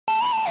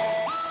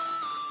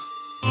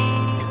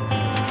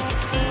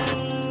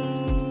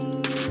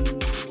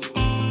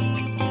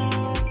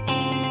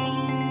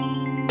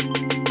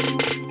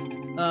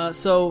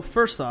So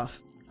first off,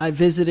 I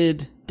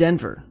visited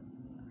Denver.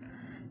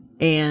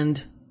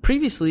 And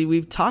previously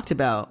we've talked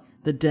about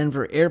the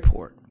Denver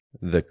airport.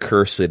 The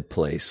cursed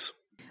place.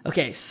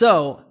 Okay,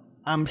 so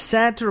I'm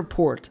sad to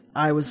report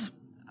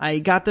I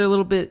got there a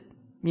little bit,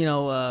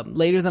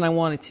 later than I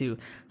wanted to.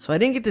 So I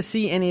didn't get to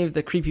see any of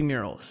the creepy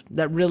murals.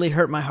 That really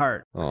hurt my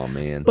heart. Oh,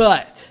 man.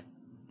 But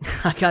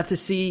I got to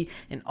see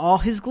in all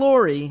his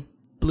glory,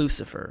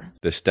 Blucifer.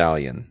 The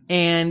stallion.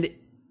 And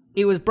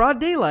it was broad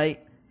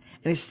daylight,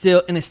 and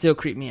it still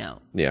creeped me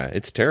out. Yeah,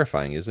 it's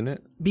terrifying, isn't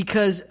it?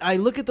 Because I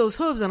look at those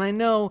hooves and I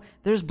know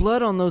there's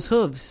blood on those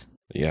hooves.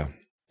 Yeah,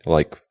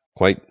 like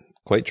quite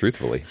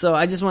truthfully. So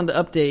I just wanted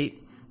to update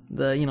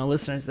the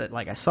listeners that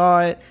I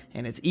saw it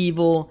and it's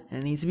evil and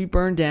it needs to be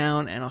burned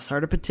down, and I'll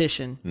start a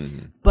petition.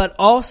 Mm-hmm. But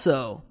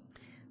also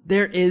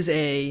there is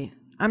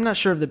I'm not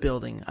sure of the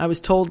building. I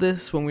was told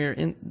this when we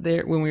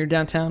were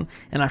downtown,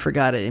 and I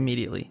forgot it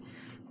immediately.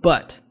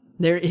 But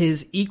there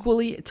is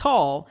equally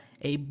tall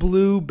a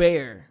blue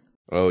bear.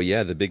 Oh,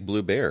 yeah, the big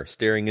blue bear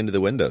staring into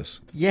the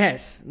windows.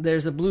 Yes,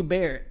 there's a blue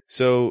bear.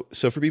 So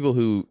for people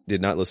who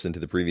did not listen to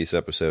the previous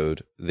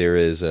episode, there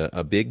is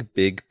a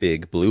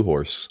big blue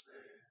horse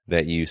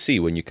that you see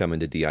when you come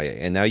into DIA.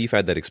 And now you've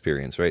had that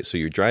experience, right? So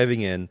you're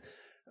driving in.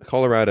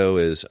 Colorado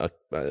is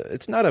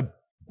it's not a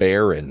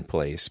barren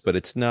place, but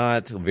it's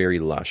not very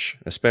lush,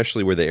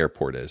 especially where the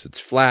airport is.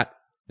 It's flat.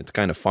 It's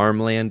kind of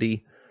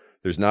farmlandy.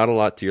 There's not a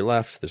lot to your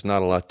left. There's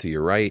not a lot to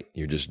your right.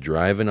 You're just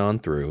driving on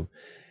through.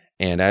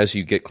 And as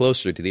you get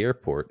closer to the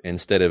airport,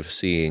 instead of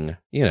seeing,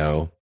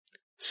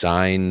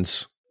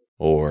 signs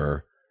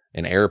or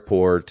an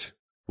airport,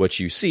 what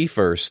you see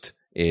first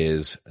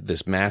is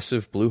this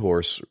massive blue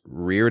horse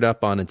reared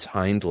up on its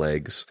hind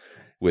legs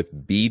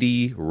with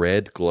beady,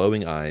 red,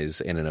 glowing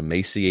eyes and an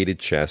emaciated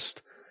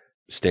chest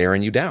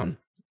staring you down.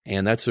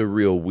 And that's a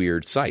real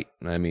weird sight.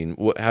 I mean,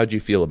 how'd you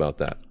feel about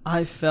that?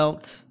 I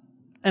felt,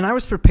 and I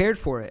was prepared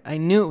for it. I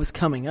knew it was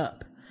coming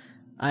up.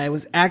 I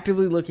was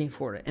actively looking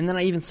for it. And then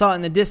I even saw it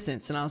in the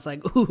distance, and I was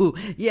like, ooh,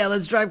 yeah,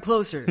 let's drive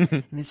closer.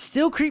 And it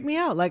still creeped me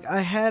out. I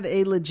had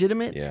a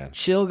legitimate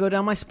chill go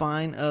down my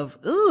spine of,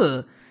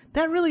 ugh,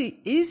 that really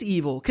is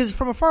evil. Because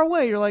from afar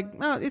away, you're like,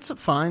 no, it's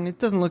fine. It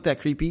doesn't look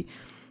that creepy.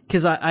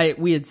 Because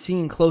we had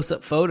seen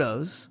close-up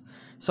photos.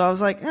 So I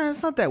was like,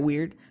 it's not that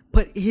weird.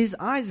 But his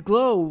eyes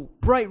glow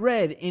bright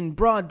red in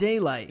broad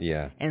daylight.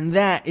 Yeah. And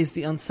that is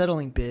the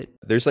unsettling bit.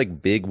 There's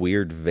big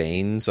weird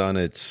veins on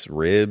its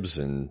ribs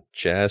and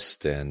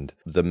chest, and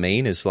the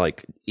mane is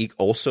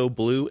also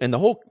blue. And the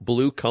whole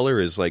blue color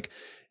is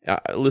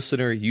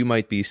listener, you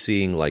might be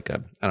seeing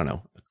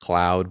a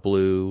cloud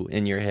blue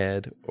in your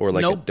head, or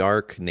a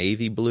dark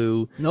navy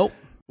blue. Nope.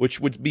 Which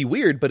would be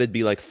weird, but it'd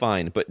be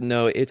fine. But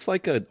no, it's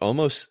a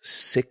almost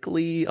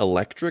sickly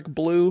electric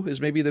blue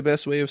is maybe the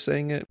best way of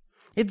saying it.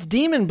 It's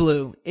demon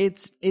blue.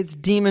 It's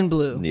demon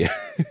blue. Yeah.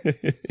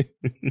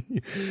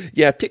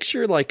 Yeah,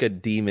 picture a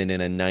demon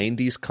in a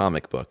 90s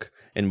comic book.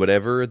 And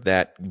whatever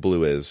that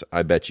blue is,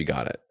 I bet you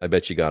got it. I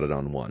bet you got it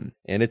on one.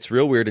 And it's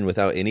real weird and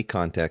without any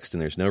context,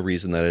 and there's no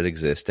reason that it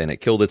exists, and it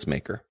killed its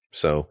maker.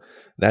 So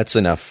that's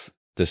enough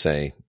to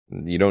say.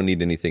 You don't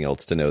need anything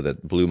else to know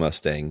that Blue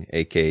Mustang,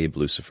 a.k.a.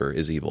 Blucifer,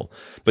 is evil.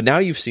 But now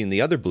you've seen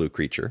the other blue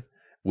creature,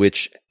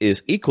 which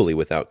is equally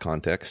without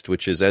context,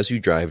 which is as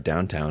you drive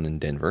downtown in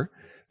Denver,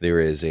 there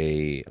is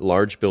a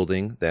large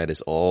building that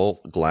is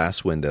all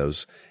glass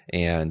windows,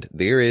 and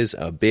there is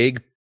a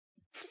big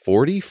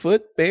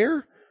 40-foot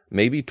bear,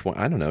 maybe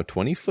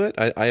 20 foot.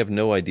 I have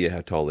no idea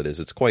how tall it is.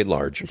 It's quite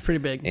large. It's pretty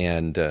big.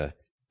 And it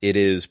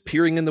is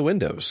peering in the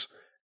windows.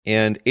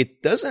 And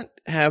it doesn't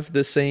have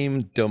the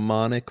same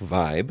demonic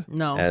vibe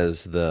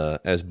as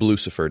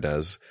Blucifer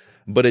does,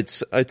 but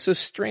it's a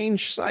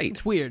strange sight.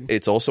 It's weird.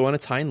 It's also on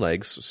its hind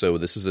legs, so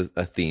this is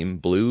a theme.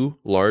 Blue,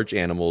 large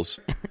animals.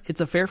 It's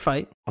a fair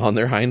fight. On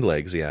their hind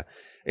legs, yeah.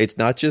 It's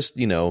not just,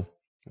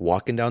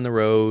 walking down the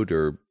road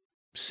or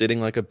sitting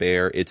like a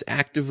bear. It's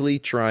actively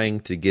trying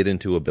to get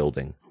into a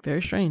building.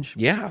 Very strange.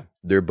 Yeah,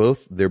 they're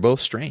both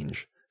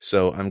strange.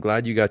 So I'm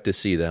glad you got to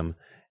see them.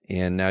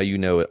 And now you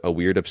know a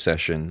weird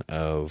obsession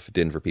of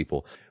Denver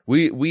people.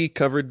 We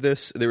covered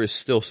this. There is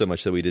still so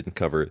much that we didn't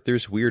cover.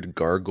 There's weird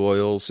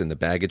gargoyles in the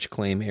baggage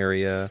claim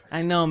area.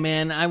 I know,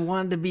 man. I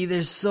wanted to be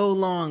there so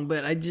long,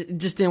 but it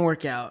just didn't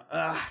work out.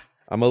 Ugh.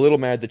 I'm a little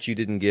mad that you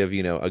didn't give,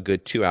 a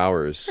good 2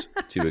 hours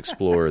to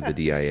explore the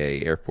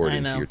DIA airport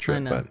into your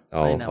trip, but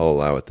I'll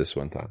allow it this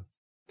one time.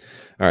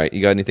 All right.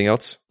 You got anything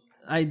else?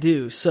 I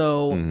do.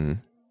 So,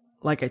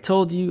 like I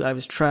told you, I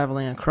was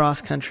traveling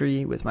across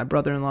country with my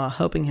brother-in-law,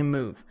 helping him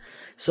move.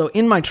 So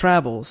in my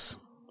travels,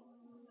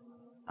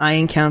 I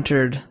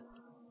encountered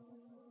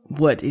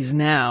what is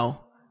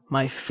now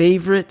my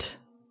favorite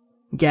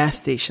gas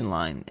station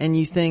line. And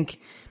you think,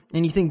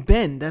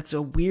 Ben, that's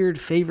a weird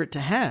favorite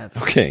to have.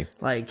 Okay.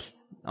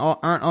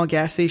 Aren't all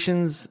gas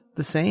stations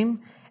the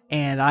same?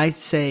 And I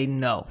say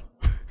no.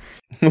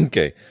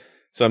 Okay.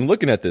 So I'm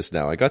looking at this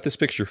now. I got this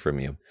picture from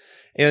you.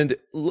 And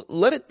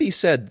let it be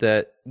said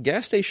that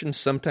gas stations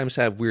sometimes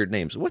have weird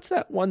names. What's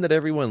that one that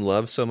everyone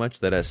loves so much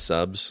that has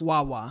subs?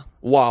 Wawa.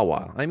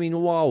 Wawa. I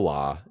mean,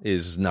 Wawa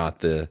is not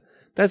the...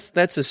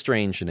 That's a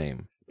strange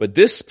name. But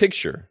this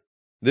picture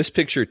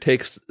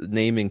takes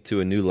naming to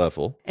a new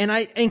level. And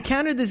I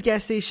encountered this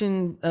gas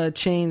station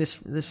chain,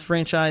 this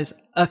franchise,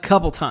 a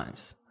couple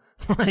times.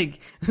 Like,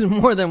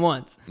 more than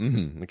once.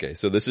 Mm-hmm. Okay,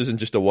 so this isn't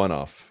just a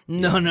one-off.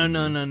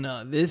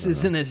 No. This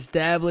is an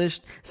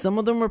established. Some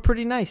of them were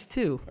pretty nice,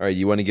 too. All right,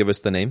 you want to give us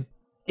the name?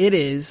 It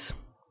is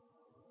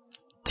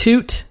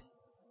Toot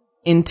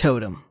in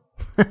Totem.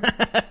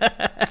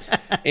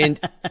 And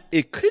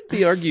it could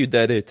be argued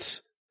that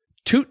it's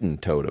Tootin'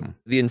 Totem.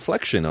 The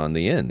inflection on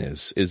the end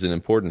is an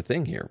important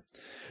thing here.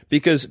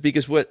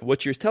 Because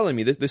what you're telling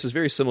me, this is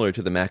very similar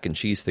to the mac and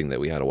cheese thing that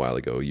we had a while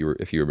ago,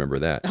 if you remember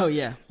that. Oh,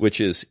 yeah. Which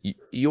is,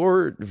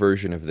 your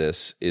version of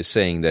this is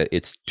saying that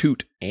it's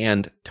toot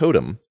and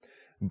totem,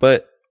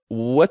 but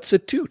what's a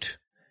toot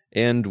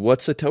and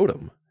what's a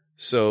totem?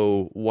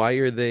 So why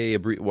are they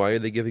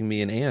giving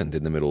me an and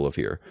in the middle of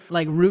here?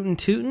 Like rootin'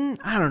 tootin'?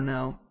 I don't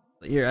know.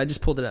 Here, I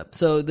just pulled it up.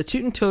 So the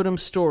Tootin' Totem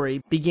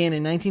story began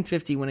in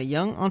 1950 when a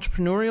young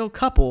entrepreneurial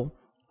couple,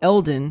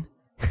 Eldon,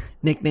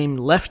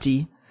 nicknamed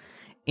Lefty,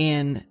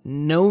 and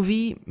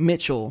Novi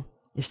Mitchell,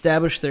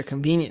 established their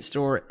convenience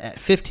store at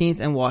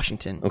 15th and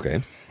Washington.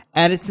 Okay.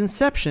 At its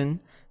inception,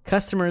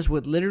 customers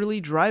would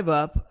literally drive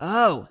up,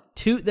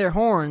 toot their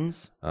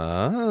horns,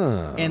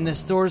 and the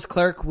store's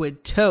clerk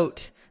would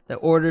tote the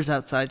orders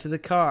outside to the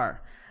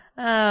car.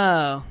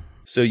 Oh.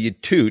 So you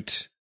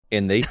toot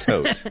and they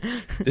tote.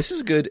 This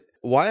is good.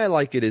 Why I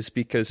like it is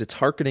because it's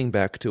hearkening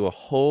back to a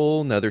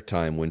whole nother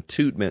time when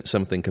toot meant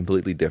something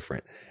completely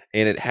different,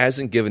 and it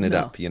hasn't given it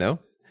up, you know?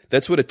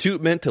 That's what a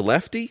toot meant to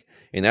Lefty,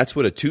 and that's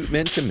what a toot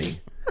meant to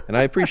me. And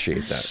I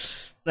appreciate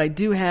that. But I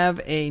do have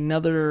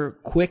another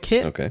quick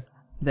hit. Okay.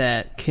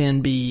 That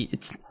can be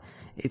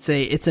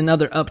it's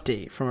another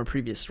update from a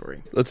previous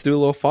story. Let's do a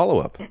little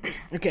follow-up.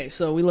 Okay,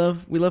 so we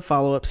love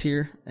follow-ups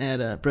here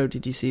at Bro,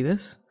 did you see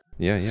this?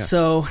 Yeah.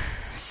 So,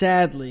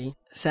 sad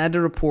to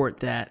report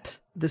that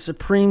the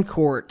Supreme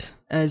Court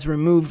has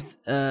removed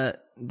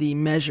the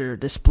measure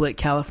to split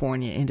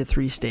California into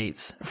 3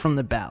 states from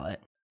the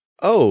ballot.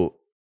 Oh,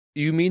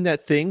 you mean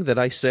that thing that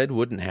I said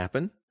wouldn't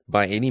happen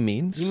by any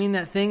means? You mean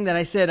that thing that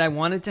I said I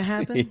wanted to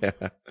happen?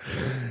 Yeah.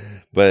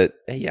 But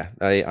yeah,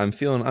 I'm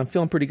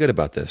feeling pretty good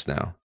about this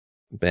now,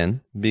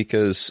 Ben,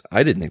 because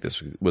I didn't think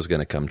this was going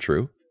to come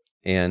true.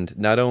 And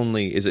not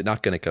only is it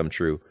not going to come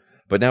true,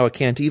 but now it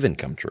can't even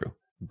come true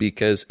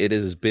because it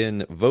has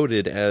been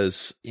voted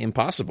as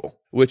impossible,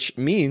 which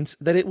means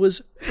that it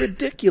was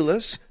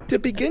ridiculous to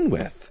begin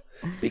with.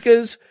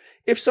 Because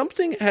if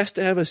something has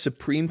to have a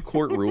Supreme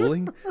Court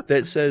ruling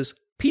that says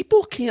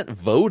people can't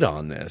vote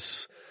on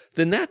this,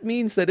 then that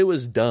means that it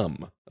was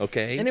dumb,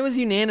 okay? And it was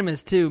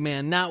unanimous too,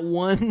 man. Not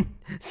one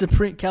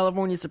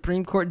California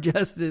Supreme Court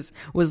justice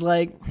was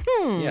like,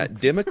 Yeah,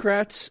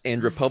 Democrats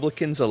and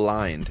Republicans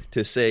aligned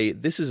to say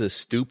this is a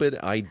stupid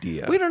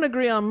idea. We don't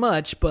agree on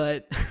much,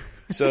 but...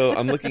 So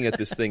I'm looking at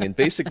this thing, and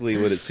basically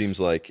what it seems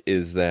like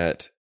is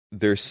that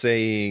they're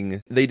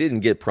saying they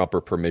didn't get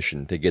proper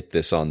permission to get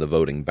this on the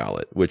voting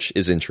ballot, which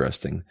is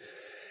interesting.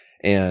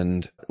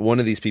 And one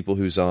of these people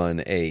who's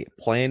on a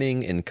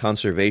planning and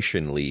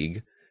conservation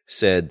league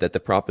said that the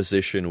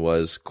proposition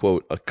was,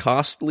 quote, a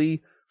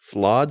costly,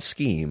 flawed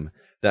scheme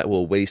that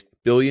will waste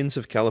billions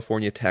of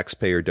California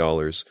taxpayer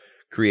dollars,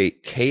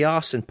 create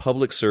chaos in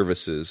public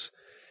services,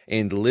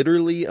 and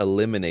literally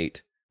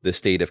eliminate the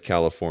state of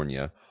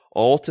California,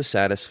 all to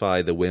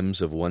satisfy the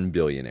whims of one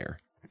billionaire.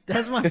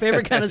 That's my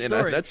favorite kind of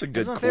story. That's a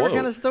good That's my quote. favorite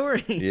kind of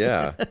story.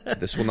 Yeah.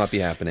 This will not be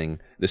happening.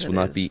 This will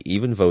not be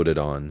even voted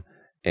on.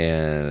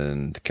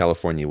 And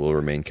California will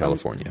remain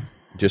California,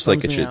 just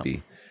like it should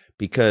be.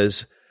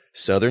 Because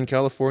Southern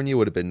California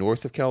would have been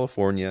north of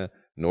California.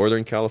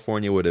 Northern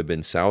California would have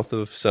been south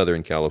of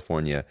Southern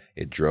California.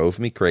 It drove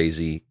me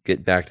crazy.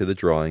 Get back to the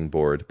drawing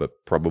board,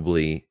 but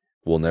probably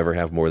we'll never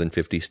have more than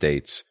 50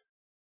 states.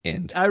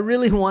 End. I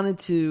really wanted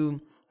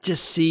to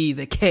just see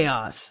the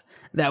chaos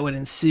that would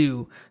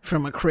ensue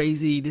from a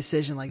crazy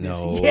decision like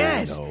this.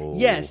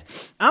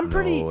 Yes. I'm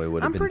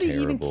pretty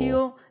even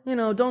keel. You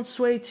know, don't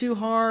sway too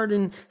hard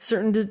in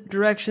certain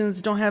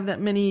directions. Don't have that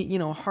many,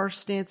 harsh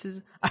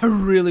stances. I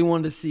really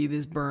wanted to see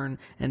this burn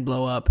and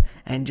blow up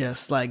and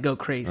just like go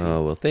crazy.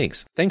 Oh, well,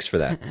 thanks. Thanks for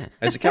that.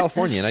 As a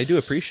Californian, I do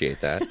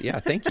appreciate that. Yeah,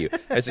 thank you.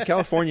 As a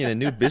Californian and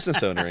new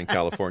business owner in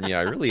California,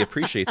 I really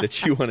appreciate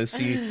that you want to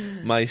see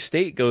my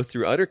state go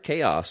through utter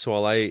chaos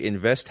while I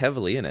invest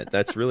heavily in it.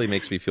 That really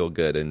makes me feel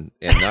good and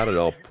not at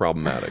all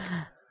problematic.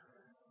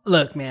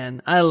 Look,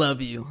 man, I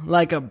love you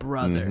like a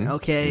brother,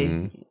 okay?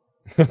 Mm-hmm.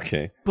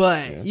 Okay.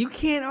 But you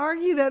can't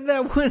argue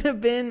that would have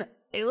been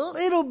a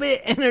little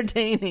bit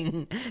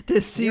entertaining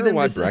to see them. You're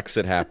why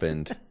Brexit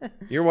happened.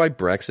 You're why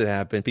Brexit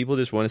happened. People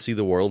just want to see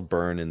the world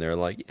burn, and they're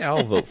like, yeah,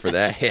 I'll vote for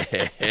that.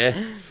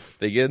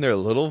 They get in their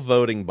little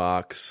voting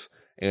box,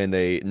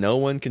 and no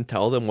one can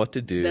tell them what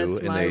to do, That's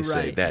and my they right.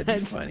 say that'd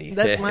be funny.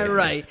 That's my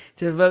right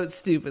to vote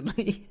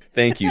stupidly.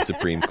 Thank you,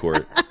 Supreme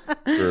Court,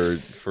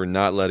 for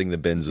not letting the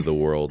Bens of the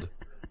world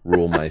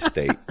rule my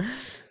state.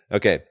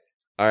 Okay.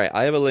 All right,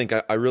 I have a link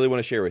I really want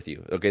to share with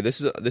you. Okay,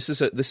 this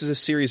is a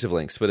series of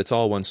links, but it's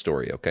all one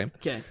story, okay?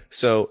 Okay.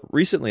 So,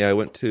 recently I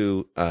went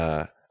to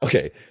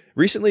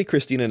recently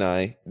Christina and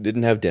I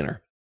didn't have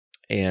dinner.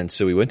 And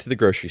so we went to the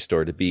grocery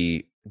store to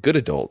be good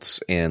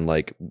adults and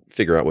like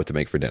figure out what to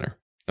make for dinner.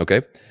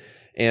 Okay?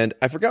 And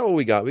I forgot what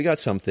we got. We got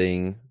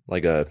something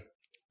like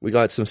we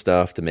got some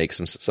stuff to make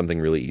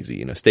something really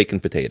easy, steak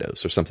and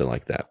potatoes or something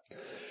like that.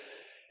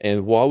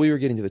 And while we were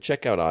getting to the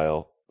checkout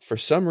aisle, for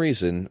some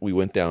reason, we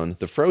went down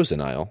the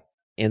frozen aisle,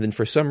 and then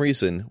for some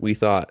reason, we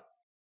thought,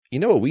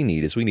 what we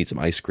need some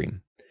ice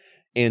cream.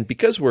 And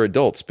because we're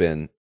adults,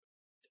 Ben,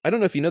 I don't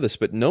know if you know this,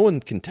 but no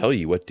one can tell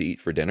you what to eat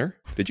for dinner.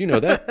 Did you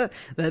know that?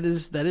 That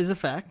is a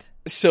fact.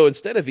 So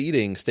instead of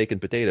eating steak and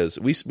potatoes,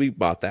 we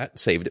bought that,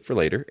 saved it for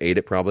later, ate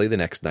it probably the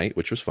next night,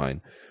 which was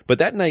fine. But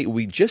that night,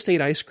 we just ate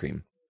ice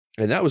cream,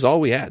 and that was all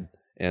we had,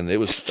 and it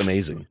was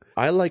amazing.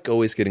 I like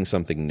always getting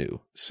something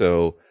new.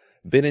 So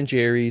Ben &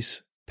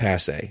 Jerry's,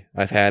 passe.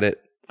 I've had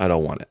it. I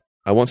don't want it.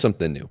 I want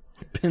something new.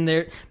 Been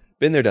there,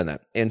 done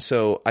that. And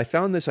so I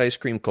found this ice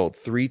cream called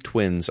Three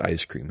Twins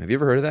ice cream. Have you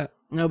ever heard of that?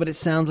 No, but it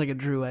sounds like a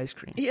Drew ice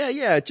cream.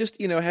 Yeah.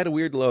 Just, had a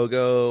weird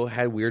logo,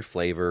 had weird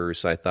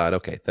flavors. I thought,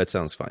 okay, that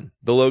sounds fun.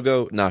 The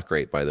logo, not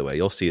great, by the way.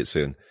 You'll see it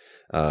soon.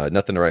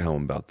 Nothing to write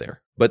home about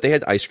there. But they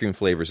had ice cream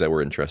flavors that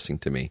were interesting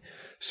to me.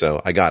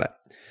 So I got it.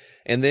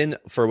 And then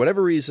for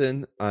whatever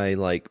reason, I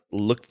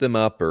looked them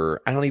up,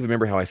 or I don't even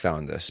remember how I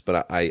found this,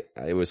 but I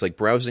was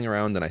browsing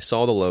around and I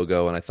saw the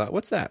logo and I thought,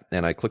 what's that?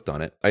 And I clicked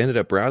on it. I ended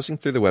up browsing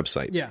through the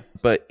website. Yeah.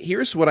 But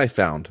here's what I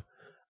found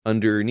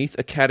underneath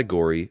a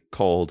category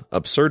called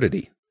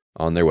absurdity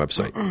on their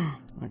website.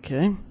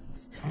 Okay.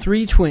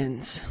 Three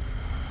twins.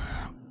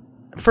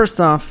 First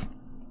off,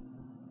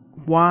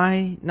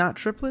 why not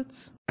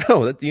triplets?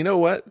 Oh, you know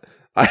what?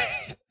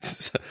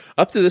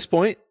 Up to this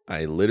point,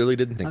 I literally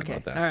didn't think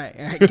about that. All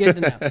right. Good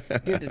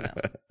to know.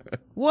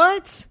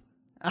 What?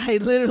 I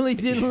literally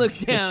didn't look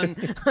down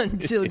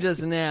until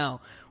just now.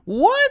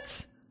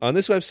 What? On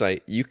this website,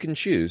 you can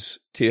choose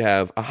to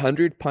have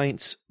 100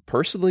 pints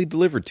personally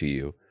delivered to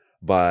you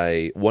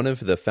by one of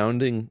the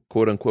founding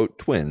quote-unquote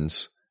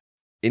twins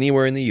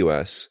anywhere in the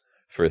U.S.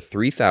 for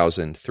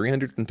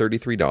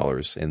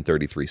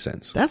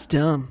 $3,333.33. That's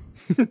dumb.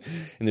 And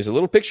there's a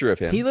little picture of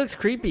him. He looks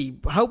creepy.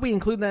 I hope we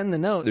include that in the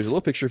notes. There's a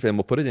little picture of him.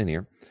 We'll put it in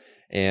here.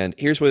 And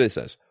here's what it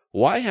says.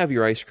 Why have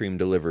your ice cream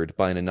delivered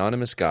by an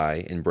anonymous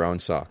guy in brown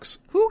socks?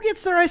 Who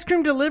gets their ice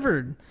cream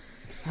delivered?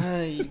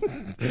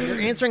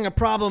 You're answering a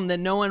problem that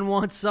no one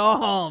wants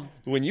solved.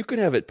 When you could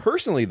have it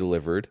personally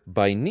delivered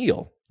by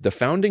Neil, the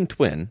founding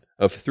twin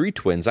of Three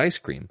Twins Ice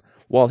Cream,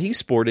 while he's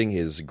sporting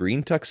his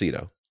green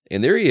tuxedo.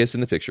 And there he is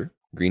in the picture.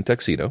 Green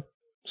tuxedo.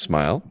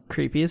 Smile.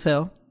 Creepy as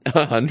hell.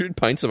 100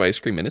 pints of ice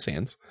cream in his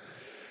hands.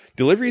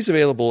 Delivery is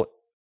available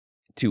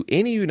to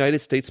any United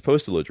States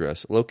postal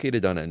address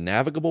located on a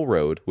navigable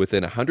road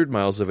within 100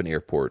 miles of an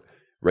airport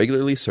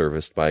regularly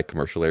serviced by a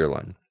commercial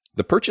airline.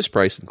 The purchase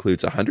price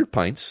includes 100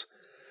 pints,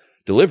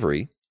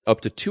 delivery, up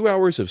to 2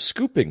 hours of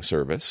scooping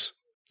service,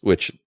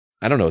 which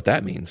I don't know what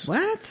that means.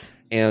 What?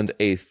 And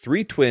a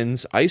Three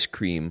Twins ice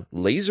cream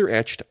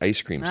laser-etched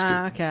ice cream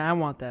scoop. Okay, I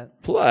want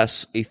that.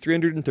 Plus a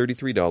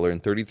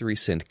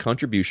 $333.33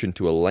 contribution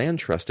to a land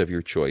trust of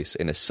your choice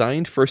and a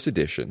signed first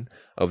edition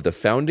of the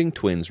founding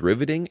twins'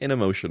 riveting and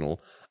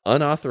emotional,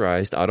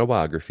 unauthorized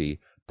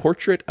autobiography,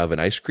 Portrait of an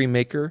Ice Cream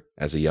Maker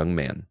as a Young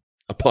Man.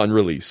 Upon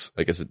release.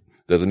 I guess it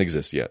doesn't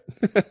exist yet.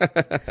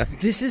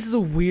 This is the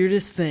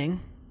weirdest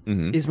thing,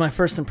 is my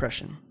first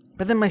impression.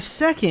 But then my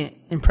second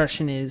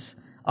impression is,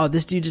 oh,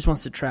 this dude just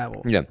wants to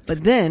travel. Yeah.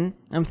 But then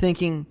I'm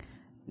thinking,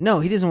 no,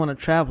 he doesn't want to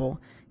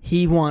travel.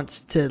 He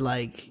wants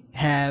to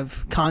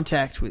have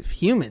contact with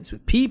humans,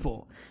 with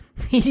people.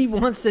 He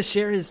wants to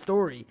share his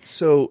story.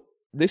 So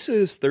this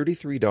is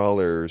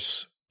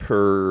 $33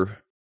 per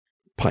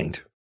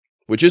pint,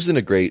 which isn't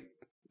a great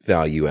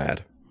value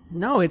add.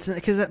 No, it's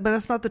but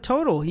that's not the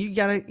total.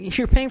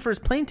 You're paying for his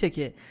plane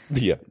ticket.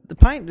 Yeah. The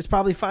pint is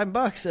probably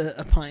 $5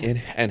 a pint.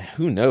 And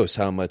who knows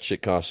how much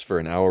it costs for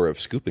an hour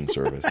of scooping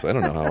service. I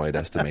don't know how I'd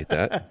estimate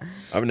that.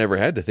 I've never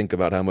had to think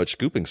about how much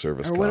scooping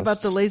service costs. Or what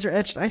about the laser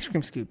etched ice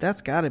cream scoop?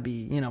 That's got to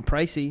be,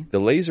 pricey. The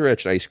laser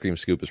etched ice cream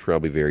scoop is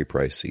probably very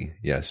pricey.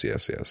 Yes.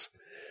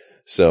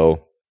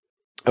 So,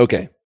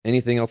 okay.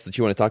 Anything else that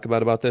you want to talk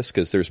about this?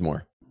 Because there's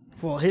more.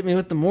 Well, hit me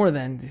with the more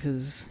then,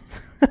 because...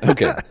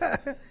 Okay.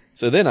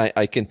 So then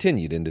I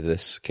continued into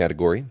this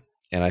category,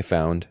 and I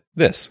found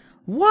this.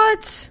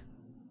 What?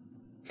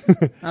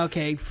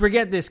 Okay,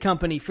 forget this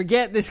company.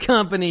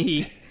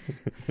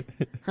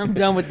 I'm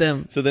done with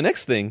them. So the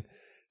next thing,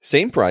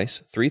 same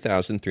price,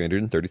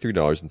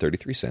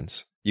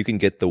 $3,333.33. You can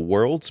get the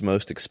world's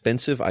most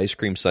expensive ice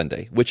cream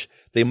sundae, which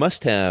they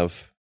must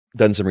have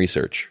done some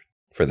research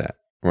for that,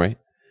 right?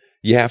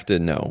 You have to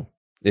know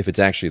If it's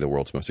actually the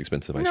world's most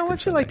expensive ice cream I feel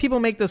sundae. like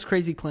people make those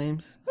crazy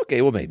claims.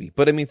 Okay, well maybe,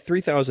 but I mean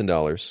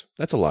 $3,000.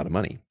 That's a lot of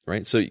money,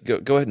 right? So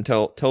go ahead and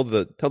tell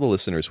the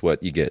listeners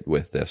what you get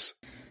with this.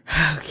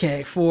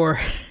 Okay, for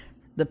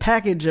the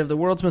package of the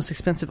world's most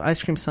expensive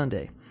ice cream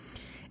sundae,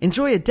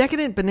 enjoy a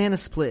decadent banana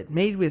split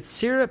made with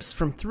syrups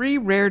from 3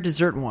 rare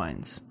dessert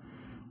wines: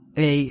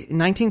 a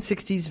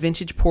 1960s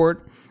vintage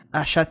port,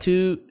 a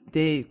Chateau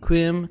de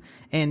Quim,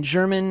 and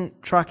German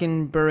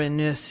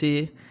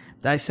Trockenbeerenesse.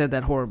 I said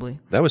that horribly.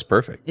 That was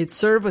perfect. It's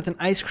served with an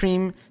ice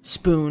cream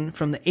spoon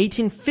from the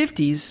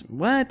 1850s.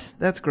 What?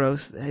 That's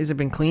gross. Has it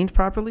been cleaned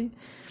properly?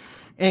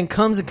 And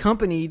comes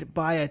accompanied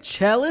by a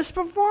cellist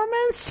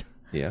performance?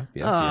 Yeah.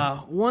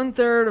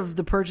 1/3 of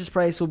the purchase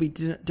price will be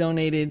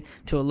donated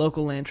to a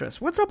local land trust.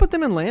 What's up with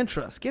them in land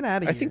trust? Get out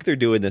of here. I think they're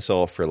doing this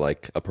all for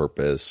like a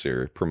purpose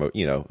or promote,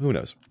 who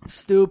knows?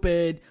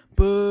 Stupid.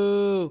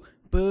 Boo.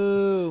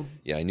 Boo.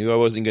 Yeah, I knew I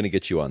wasn't going to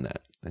get you on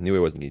that.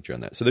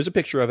 So there's a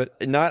picture of it.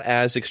 Not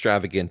as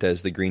extravagant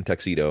as the green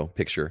tuxedo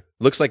picture.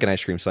 Looks like an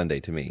ice cream sundae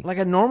to me. Like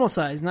a normal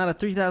size, not a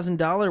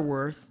 $3,000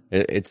 worth.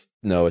 It's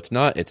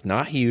not. It's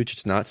not huge.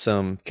 It's not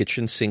some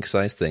kitchen sink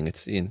size thing.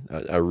 It's in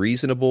a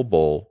reasonable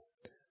bowl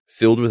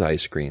filled with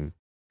ice cream,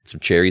 some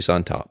cherries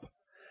on top.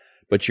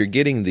 But you're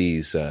getting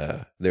these.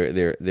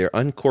 They're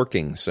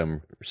uncorking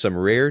some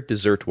rare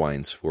dessert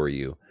wines for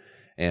you,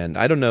 and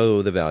I don't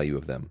know the value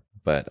of them,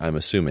 but I'm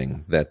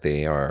assuming that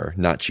they are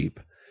not cheap.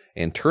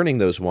 And turning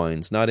those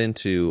wines not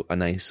into a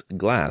nice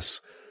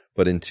glass,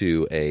 but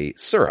into a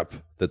syrup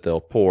that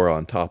they'll pour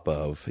on top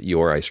of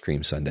your ice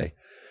cream sundae.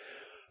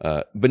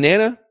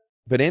 Banana's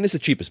the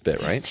cheapest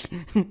bit, right?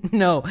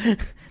 No,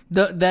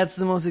 that's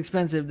the most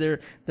expensive.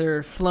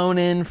 They're flown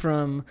in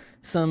from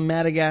some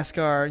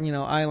Madagascar,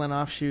 island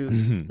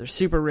offshoot. They're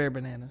super rare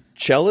bananas.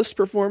 Cellist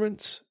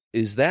performance,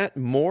 is that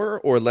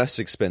more or less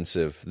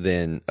expensive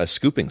than a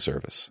scooping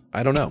service?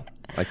 I don't know.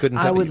 I couldn't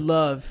tell I would you.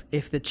 love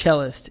if the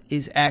cellist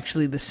is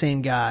actually the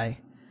same guy,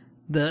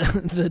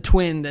 the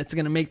twin that's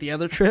going to make the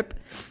other trip.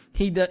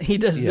 He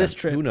does this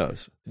trip. Who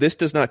knows? This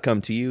does not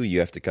come to you. You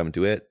have to come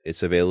to it.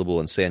 It's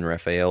available in San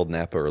Rafael,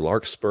 Napa, or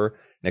Larkspur.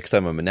 Next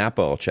time I'm in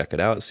Napa, I'll check it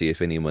out, see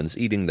if anyone's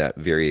eating that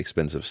very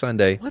expensive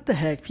sundae. What the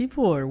heck?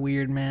 People are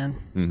weird,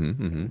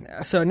 man.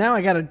 So now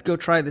I got to go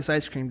try this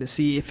ice cream to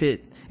see if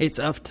it's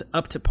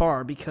up to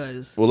par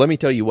because... Well, let me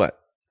tell you what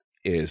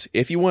is,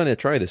 if you want to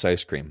try this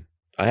ice cream,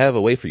 I have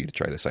a way for you to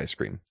try this ice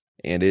cream.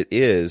 And it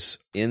is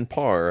in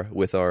par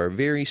with our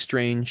very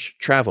strange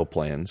travel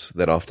plans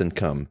that often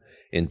come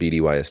in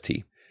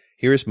BDYST.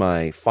 Here's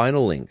my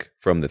final link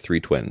from the Three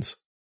Twins.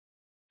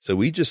 So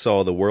we just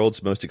saw the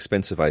world's most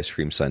expensive ice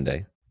cream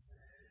sundae.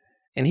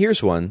 And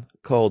here's one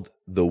called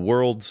the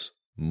world's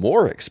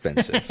more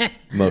expensive,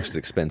 most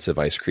expensive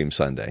ice cream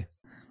sundae.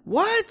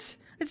 What?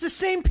 It's the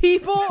same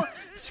people?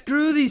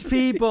 Screw these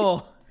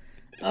people.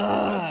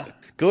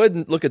 Go ahead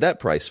and look at that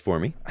price for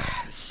me.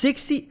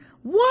 60.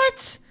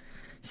 What?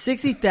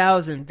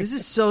 60,000. This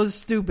is so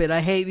stupid.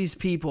 I hate these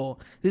people.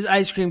 This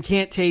ice cream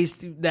can't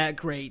taste that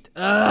great.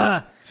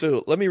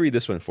 So let me read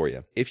this one for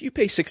you. If you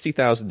pay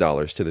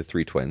 $60,000 to the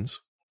Three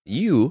Twins,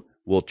 you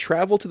will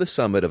travel to the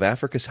summit of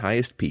Africa's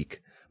highest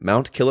peak,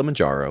 Mount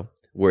Kilimanjaro,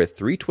 where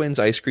Three Twins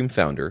ice cream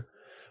founder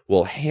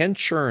will hand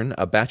churn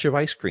a batch of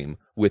ice cream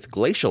with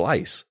glacial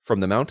ice from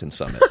the mountain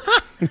summit.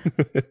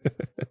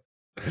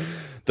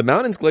 The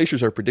mountain's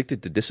glaciers are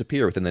predicted to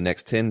disappear within the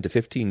next 10 to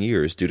 15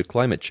 years due to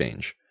climate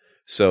change.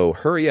 So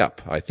hurry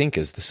up, I think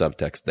is the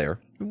subtext there.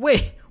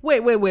 Wait.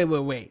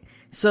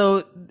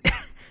 So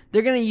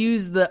they're going to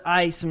use the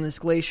ice from this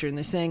glacier, and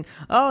they're saying,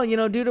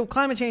 due to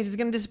climate change, it's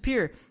going to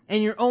disappear.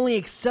 And you're only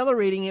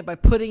accelerating it by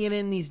putting it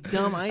in these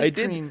dumb ice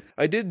cream.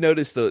 I did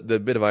notice the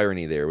bit of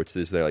irony there, which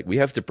is they're like, we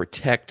have to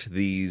protect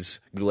these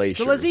glaciers.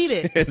 So let's eat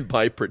it. And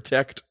by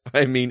protect,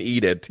 I mean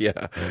eat it,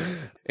 yeah.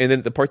 And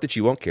then the part that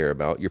you won't care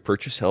about, your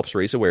purchase helps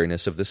raise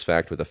awareness of this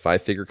fact with a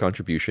 5-figure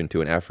contribution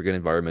to an African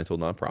environmental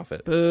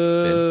nonprofit.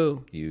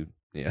 Boo.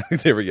 Yeah,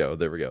 there we go.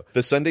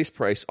 The Sunday's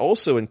price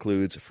also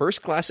includes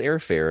first-class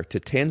airfare to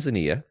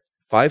Tanzania,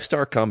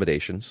 5-star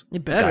accommodations,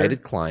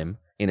 guided climb,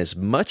 and as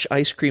much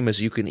ice cream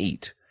as you can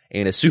eat,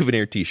 and a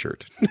souvenir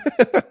t-shirt.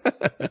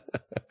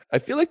 I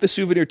feel like the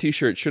souvenir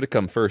t-shirt should have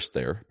come first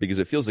there, because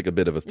it feels like a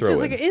bit of a throw-in. It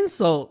feels like an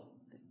insult.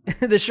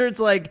 The shirt's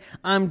like,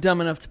 I'm dumb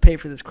enough to pay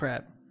for this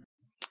crap.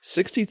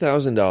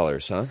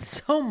 $60,000, huh?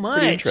 So much.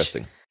 Pretty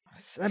interesting.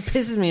 That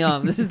pisses me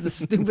off. This is the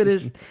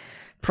stupidest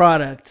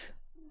product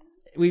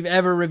we've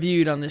ever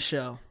reviewed on this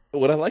show.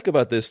 What I like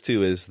about this,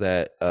 too, is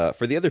that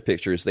for the other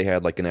pictures, they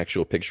had like an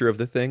actual picture of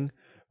the thing.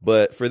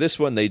 But for this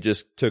one, they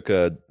just took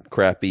a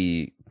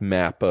crappy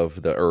map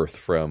of the Earth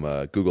from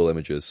Google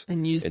Images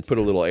and put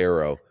a little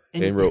arrow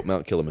and wrote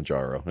Mount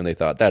Kilimanjaro. And they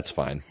thought, that's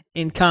fine.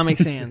 In Comic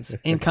Sans.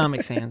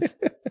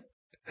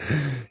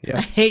 Yeah.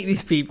 I hate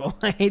these people.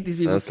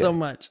 So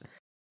much.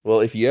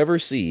 Well, if you ever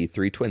see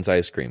Three Twins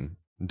ice cream,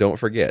 don't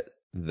forget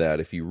that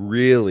if you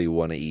really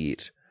want to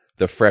eat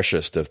the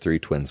freshest of Three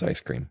Twins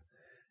ice cream,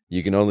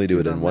 you can only do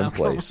it in one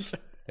place,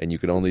 and you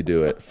can only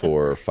do it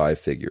for 5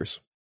 figures.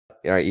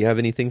 All right, you have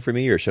anything for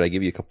me, or should I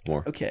give you a couple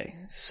more? Okay,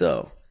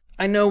 so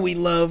I know we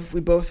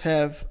both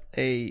have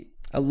a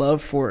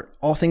love for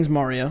all things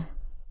Mario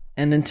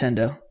and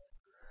Nintendo.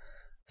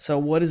 So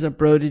what is a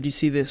Bro Did You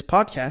See This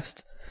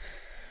podcast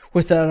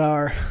without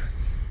our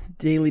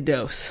daily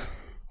dose?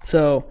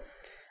 So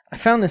I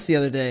found this the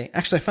other day.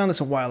 Actually, I found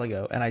this a while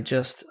ago, and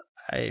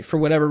I for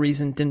whatever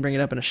reason didn't bring it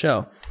up in a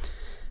show.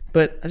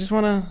 But I just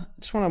wanna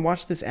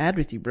watch this ad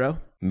with you, bro.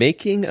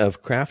 Making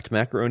of Kraft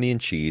Macaroni and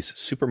Cheese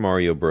Super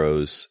Mario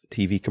Bros.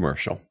 TV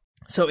commercial.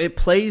 So it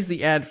plays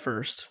the ad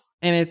first,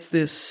 and it's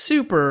this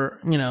super,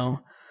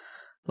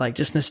 like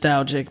just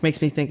nostalgic,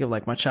 makes me think of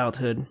like my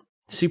childhood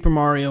Super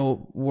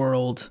Mario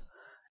World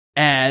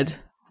ad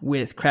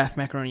with Kraft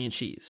Macaroni and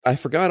Cheese. I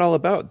forgot all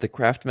about the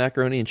Kraft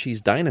Macaroni and Cheese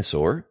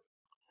dinosaur.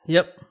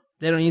 Yep.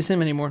 They don't use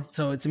him anymore.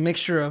 So it's a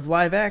mixture of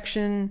live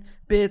action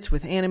bits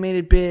with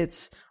animated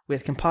bits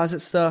with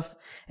composite stuff.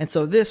 And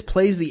so this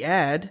plays the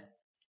ad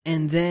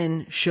and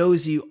then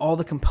shows you all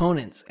the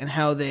components and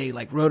how they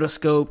like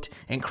rotoscoped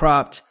and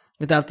cropped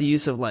without the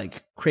use of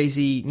like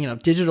crazy,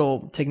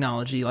 digital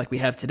technology like we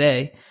have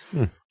today.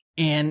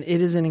 And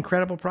it is an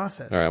incredible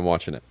process. All right, I'm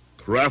watching it.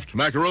 Kraft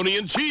Macaroni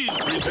and Cheese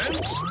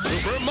presents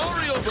Super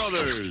Mario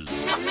Brothers.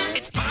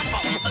 It's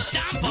pop-bum,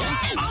 stomp-bum,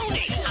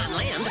 owning on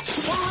land,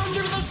 or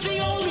under the sea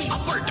only,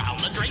 up or down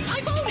the drain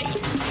like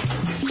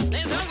owning.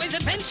 There's always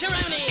adventure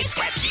on it. It's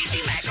Kraft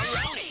Cheesy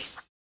Macaroni.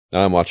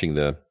 Now I'm watching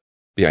the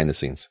behind the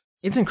scenes.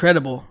 It's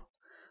incredible,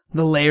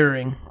 the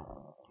layering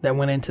that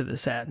went into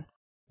this ad.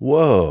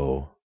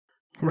 Whoa.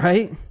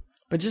 Right?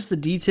 But just the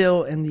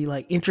detail and the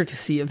like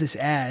intricacy of this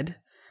ad.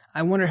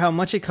 I wonder how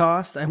much it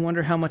cost. I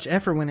wonder how much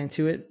effort went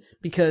into it,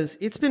 because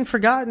it's been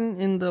forgotten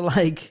in the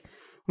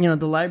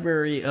the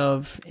library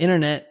of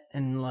internet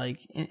and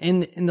like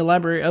in the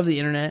library of the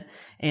internet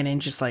and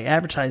in just like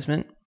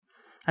advertisement.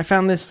 I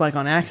found this like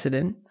on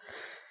accident,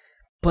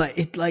 but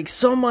it like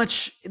so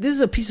much. This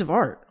is a piece of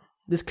art.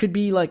 This could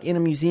be like in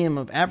a museum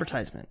of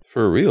advertisement.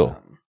 For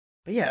real.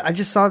 But yeah, I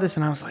just saw this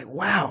and I was like,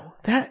 wow,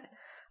 that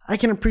I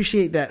can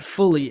appreciate that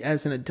fully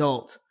as an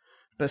adult.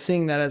 But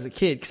seeing that as a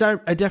kid, because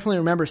I definitely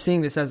remember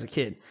seeing this as a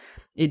kid,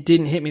 it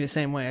didn't hit me the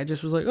same way. I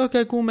just was like,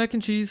 okay, cool, mac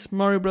and cheese,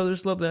 Mario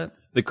Brothers, love that.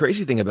 The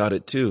crazy thing about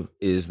it, too,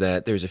 is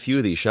that there's a few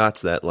of these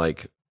shots that,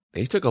 like,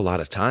 they took a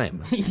lot of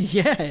time.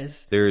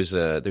 Yes. There's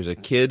a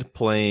kid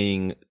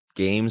playing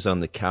games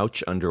on the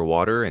couch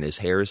underwater, and his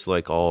hair's,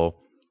 like,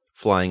 all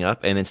flying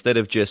up. And instead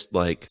of just,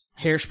 like...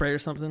 hairspray or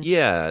something?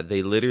 Yeah,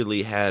 they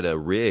literally had a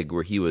rig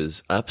where he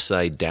was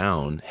upside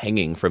down,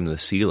 hanging from the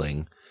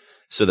ceiling,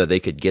 so that they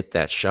could get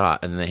that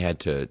shot, and then they had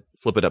to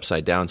flip it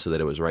upside down so that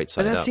it was right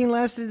side up. But that scene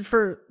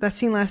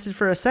lasted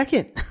for a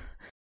second.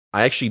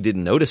 I actually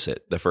didn't notice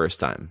it the first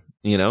time.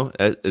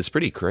 It's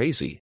pretty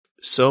crazy.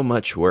 So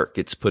much work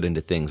gets put into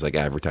things like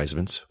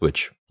advertisements,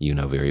 which you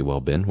know very well,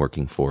 Ben,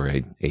 working for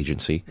an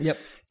agency. Yep.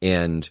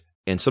 And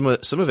some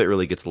of it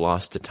really gets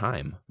lost to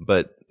time,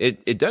 but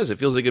it does. It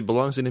feels like it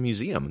belongs in a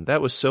museum.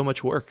 That was so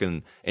much work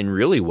and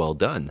really well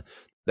done.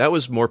 That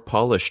was more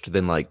polished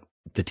than like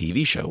the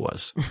TV show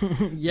was.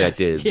 Yes, that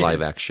did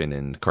live action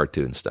and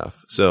cartoon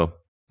stuff. So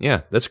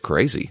yeah, that's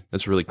crazy.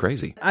 That's really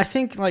crazy. I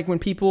think like when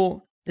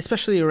people,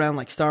 especially around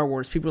like Star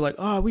Wars, people are like,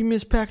 oh, we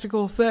miss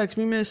practical effects.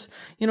 We miss,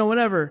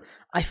 whatever.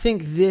 I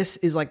think this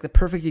is like the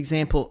perfect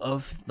example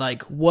of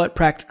like what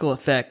practical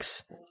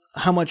effects,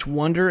 how much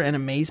wonder and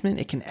amazement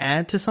it can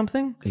add to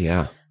something.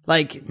 Yeah.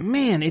 Like,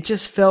 man, it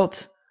just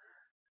felt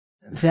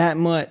that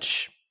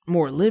much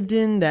more lived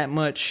in, that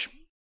much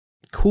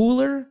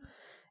cooler.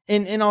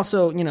 And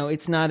also,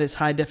 it's not as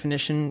high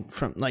definition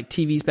from like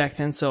TVs back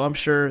then. So I'm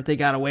sure they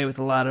got away with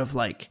a lot of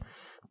like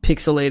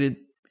pixelated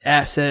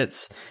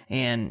assets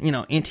and,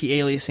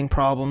 anti-aliasing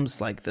problems.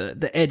 Like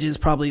the edges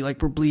probably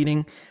like were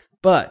bleeding.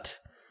 But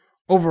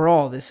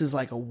overall, this is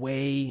like a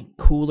way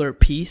cooler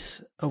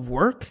piece of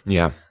work.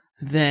 Yeah.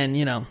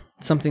 Than,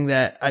 something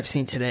that I've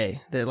seen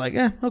today that like,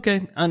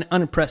 okay,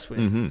 unimpressed with.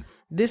 Mm-hmm.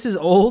 This is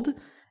old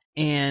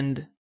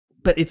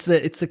but it's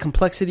the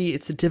complexity,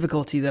 it's the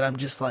difficulty that I'm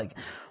just like,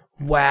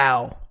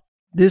 wow,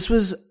 this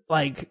was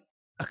like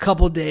a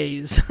couple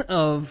days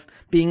of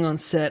being on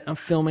set, of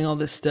filming all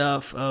this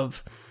stuff,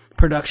 of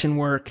production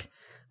work.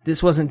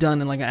 This wasn't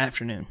done in like an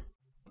afternoon.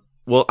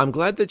 Well, I'm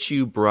glad that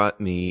you brought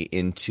me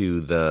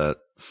into the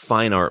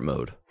fine art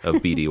mode of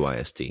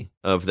BDYST,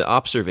 of the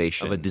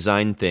observation of a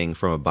design thing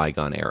from a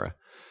bygone era.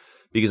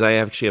 Because I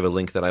actually have a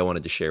link that I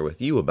wanted to share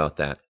with you about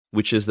that,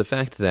 which is the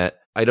fact that,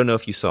 I don't know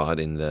if you saw it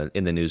in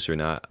the news or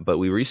not, but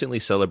we recently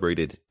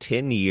celebrated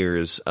 10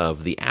 years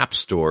of the App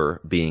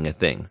Store being a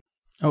thing.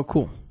 Oh,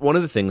 cool. One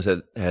of the things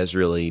that has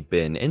really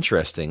been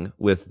interesting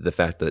with the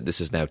fact that this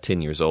is now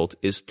 10 years old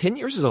is 10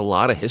 years is a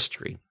lot of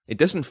history. It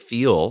doesn't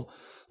feel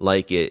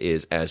like it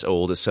is as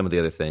old as some of the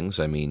other things.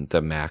 I mean,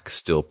 the Mac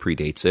still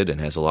predates it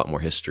and has a lot more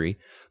history,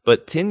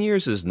 but 10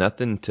 years is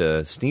nothing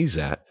to sneeze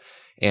at.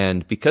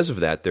 And because of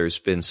that, there's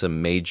been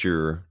some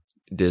major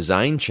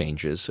design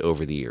changes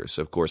over the years.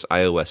 Of course,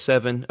 iOS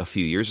 7 a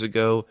few years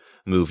ago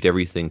moved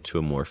everything to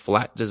a more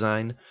flat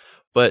design.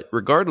 But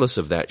regardless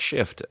of that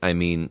shift, I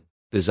mean,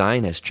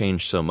 design has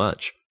changed so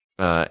much.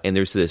 And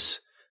there's this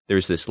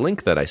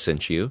link that I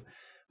sent you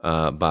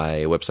by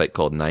a website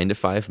called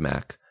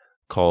 9to5Mac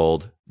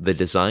called The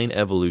Design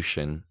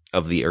Evolution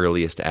of the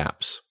Earliest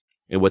Apps.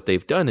 And what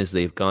they've done is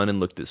they've gone and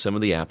looked at some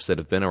of the apps that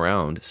have been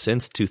around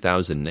since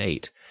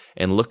 2008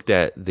 and looked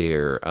at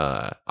their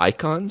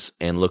icons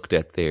and looked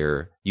at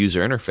their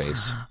user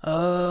interface.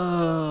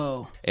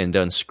 Oh. And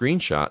done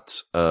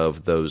screenshots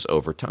of those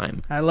over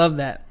time. I love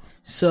that.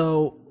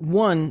 So,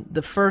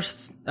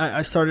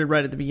 I started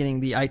right at the beginning,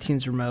 the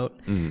iTunes remote.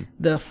 Mm-hmm.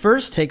 The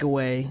first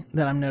takeaway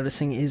that I'm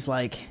noticing is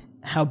like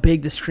how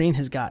big the screen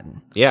has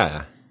gotten.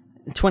 Yeah.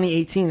 In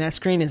 2018, that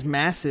screen is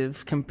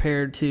massive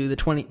compared to the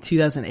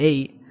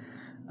 2008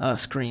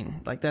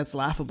 screen. Like, that's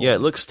laughable. Yeah,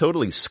 it looks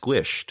totally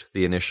squished,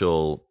 the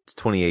initial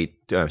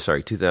 2008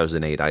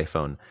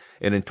 iPhone.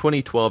 And in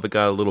 2012, it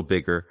got a little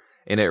bigger,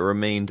 and it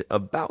remained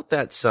about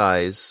that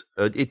size.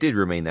 It did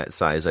remain that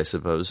size, I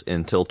suppose,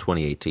 until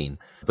 2018.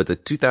 But the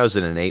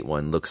 2008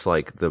 one looks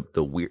like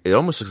the weird, it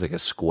almost looks like a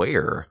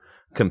square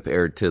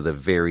compared to the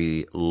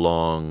very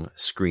long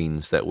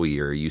screens that we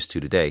are used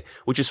to today,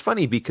 which is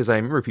funny because I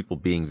remember people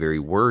being very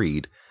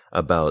worried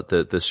about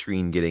the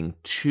screen getting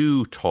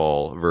too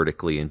tall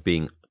vertically and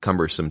being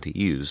cumbersome to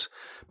use.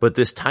 But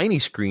this tiny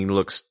screen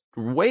looks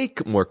way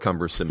more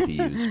cumbersome to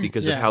use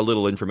because of how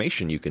little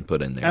information you can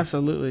put in there.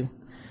 Absolutely.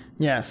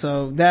 Yeah,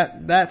 so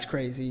that's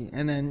crazy.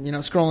 And then,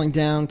 scrolling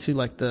down to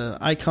like the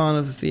icon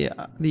of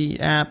the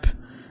app,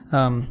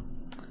 I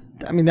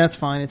mean, that's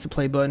fine. It's a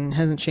play button. It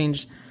hasn't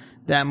changed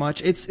that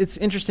much. It's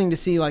interesting to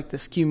see like the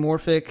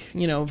skeuomorphic,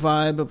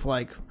 vibe of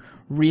like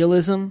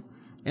realism,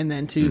 and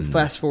then to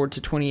fast forward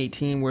to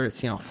 2018 where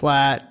it's,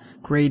 flat,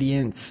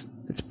 gradients,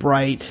 it's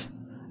bright,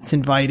 it's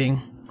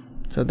inviting.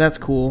 So that's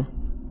cool.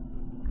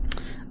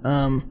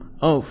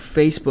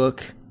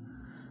 Facebook.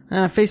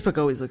 Facebook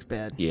always looks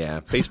bad. Yeah,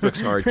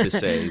 Facebook's hard to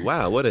say,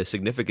 wow, what a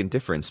significant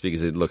difference,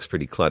 because it looks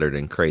pretty cluttered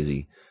and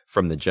crazy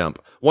from the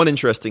jump. One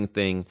interesting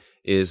thing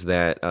is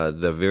that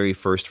the very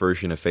first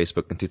version of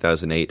Facebook in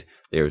 2008,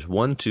 there's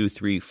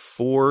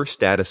 4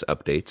 status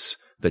updates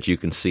that you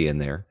can see in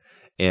there.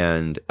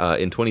 And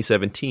in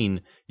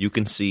 2017, you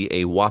can see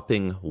a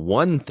whopping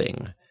 1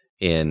 thing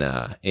in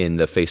the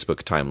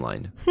Facebook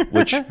timeline,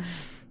 which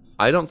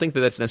I don't think that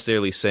that's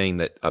necessarily saying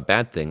that a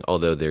bad thing,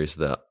 although there's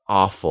the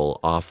awful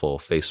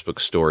Facebook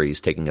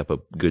stories taking up a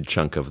good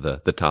chunk of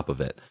the top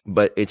of it.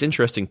 But it's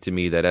interesting to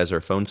me that as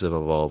our phones have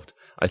evolved,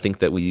 I think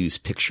that we use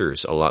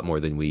pictures a lot more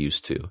than we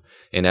used to.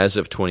 And as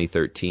of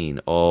 2013,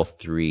 all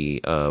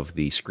 3 of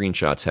the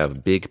screenshots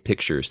have big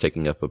pictures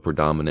taking up a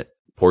predominant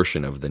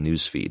portion of the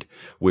news feed,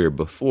 where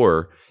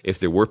before, if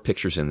there were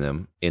pictures in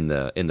them in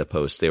the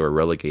post, they were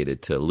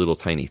relegated to little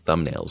tiny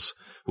thumbnails,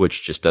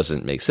 which just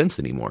doesn't make sense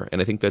anymore.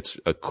 And I think that's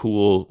a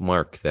cool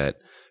mark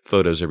that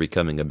photos are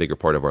becoming a bigger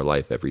part of our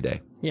life every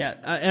day. Yeah,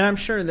 and I'm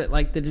sure that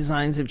like the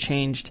designs have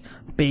changed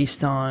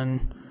based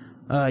on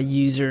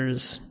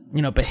users,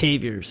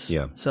 behaviors.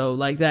 Yeah. So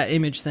like that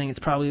image thing, it's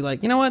probably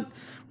like, what?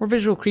 We're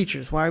visual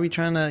creatures. Why are we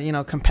trying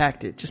to,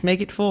 compact it? Just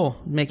make it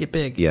full, make it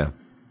big. Yeah.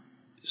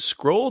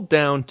 Scroll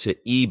down to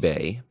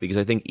eBay, because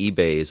I think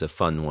eBay is a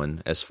fun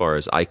one as far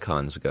as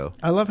icons go.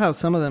 I love how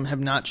some of them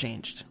have not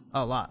changed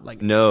a lot.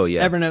 Like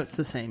Evernote's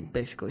the same,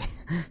 basically.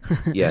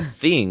 Yeah,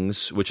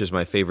 Things, which is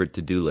my favorite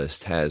to-do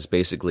list, has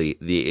basically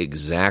the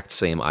exact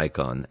same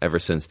icon ever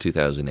since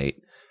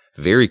 2008.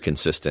 Very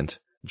consistent,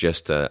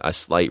 just a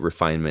slight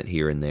refinement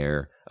here and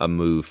there, a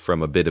move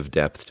from a bit of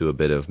depth to a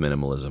bit of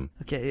minimalism.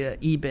 Okay, yeah,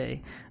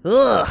 eBay.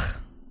 Ugh!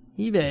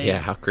 eBay. Yeah,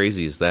 how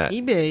crazy is that?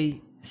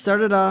 eBay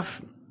started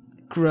off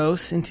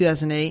gross in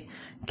 2008,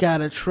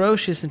 got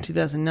atrocious in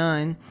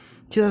 2009,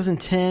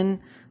 2010,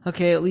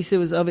 okay, at least it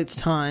was of its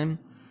time.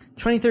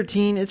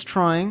 2013, it's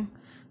trying.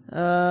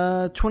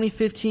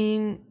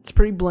 2015, it's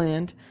pretty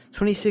bland.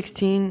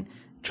 2016,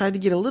 tried to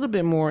get a little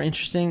bit more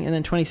interesting, and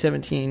then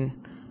 2017,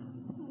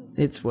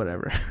 it's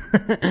whatever.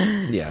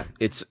 Yeah,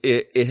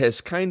 it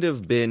has kind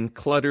of been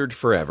cluttered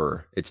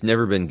forever. It's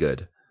never been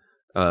good.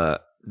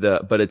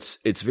 But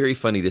it's very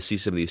funny to see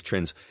some of these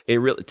trends.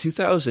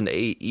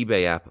 2008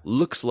 eBay app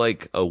looks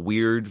like a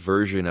weird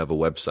version of a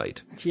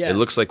website. Yeah. It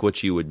looks like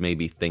what you would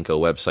maybe think a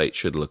website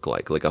should look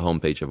like a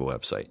homepage of a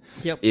website.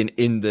 Yep.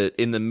 In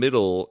the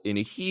middle, in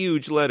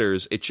huge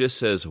letters, it just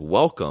says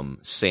 "Welcome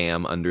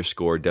Sam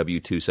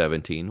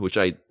 _W217," which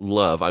I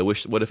love.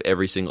 What if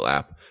every single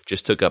app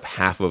just took up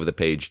half of the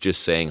page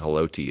just saying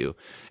hello to you,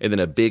 and then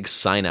a big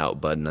sign out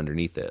button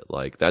underneath it,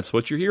 like that's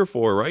what you're here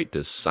for, right?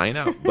 To sign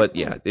out. But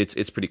yeah,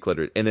 it's pretty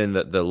cluttered. And then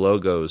the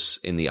logos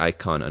in the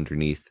icon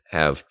underneath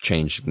have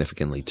changed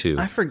significantly too.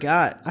 I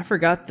forgot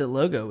the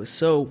logo was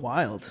so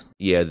wild.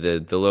 Yeah,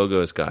 the logo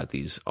has got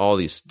all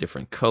these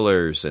different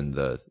colors, and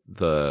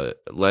the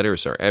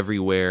letters are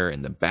everywhere,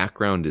 and the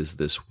background is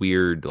this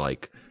weird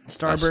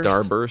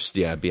starburst.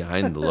 Yeah,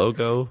 behind the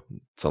logo.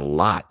 It's a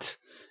lot.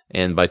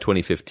 And by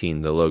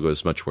 2015, the logo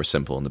is much more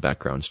simple, and the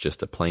background's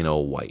just a plain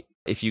old white.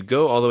 If you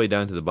go all the way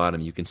down to the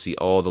bottom, you can see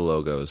all the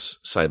logos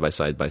side by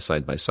side by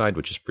side by side,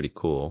 which is pretty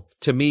cool.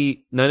 To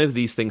me, none of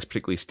these things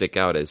particularly stick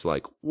out as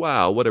like,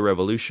 wow, what a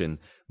revolution.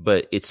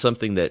 But it's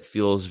something that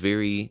feels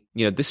very,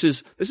 this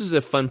is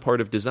a fun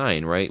part of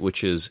design, right?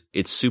 Which is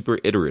it's super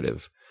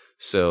iterative.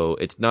 So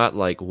it's not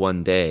like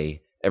one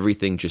day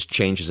everything just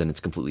changes and it's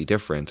completely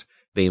different.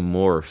 They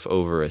morph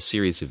over a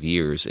series of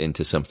years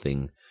into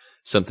something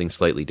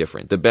slightly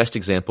different. The best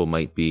example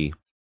might be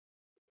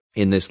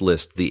in this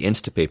list, the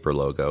Instapaper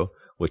logo,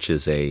 which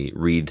is a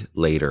read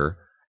later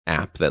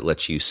app that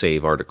lets you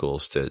save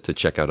articles to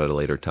check out at a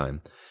later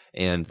time.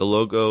 And the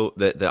logo,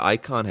 the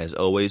icon has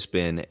always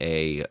been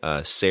a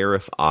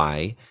serif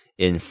eye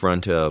in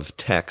front of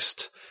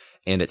text.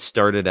 And it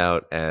started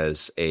out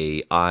as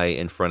a eye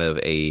in front of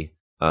a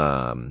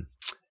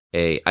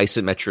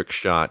isometric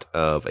shot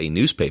of a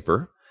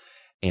newspaper.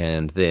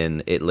 And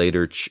then it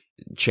later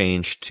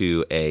changed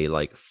to a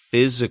like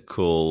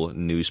physical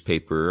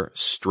newspaper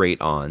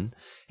straight on.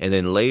 And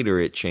then later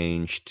it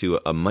changed to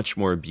a much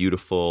more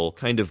beautiful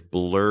kind of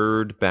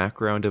blurred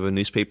background of a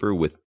newspaper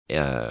with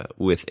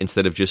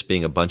instead of just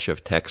being a bunch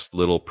of text,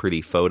 little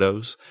pretty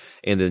photos.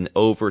 And then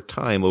over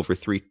time, over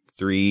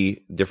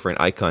three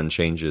different icon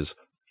changes,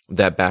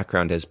 that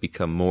background has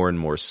become more and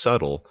more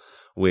subtle,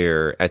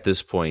 where at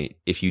this point,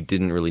 if you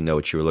didn't really know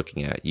what you were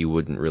looking at, you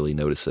wouldn't really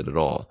notice it at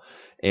all.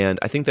 And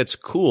I think that's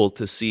cool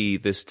to see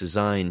this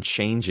design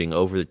changing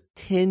over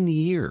 10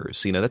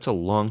 years. That's a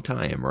long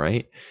time,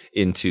 right?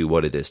 Into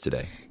what it is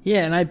today.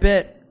 Yeah, and I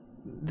bet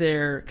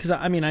because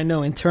I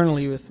know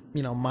internally with,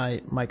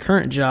 my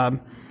current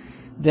job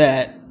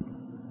that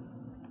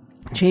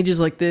changes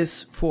like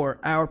this for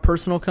our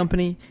personal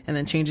company and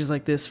then changes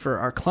like this for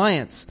our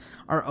clients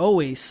are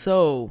always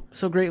so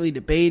greatly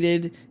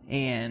debated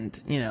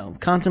and,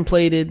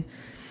 contemplated.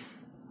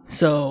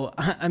 So,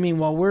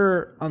 while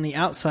we're on the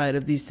outside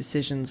of these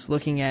decisions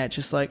looking at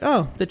just like,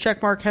 oh, the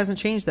check mark hasn't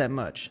changed that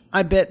much.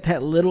 I bet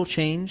that little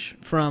change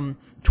from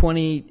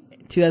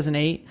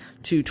 2008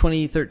 to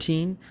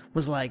 2013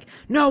 was like,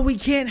 no, we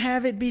can't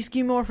have it be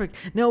skeuomorphic.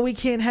 No, we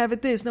can't have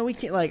it this. No, we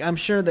can't. Like, I'm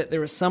sure that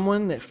there was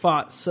someone that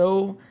fought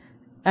so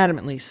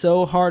adamantly,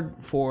 so hard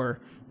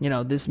for,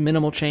 this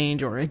minimal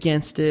change or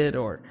against it,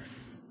 or,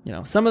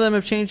 some of them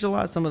have changed a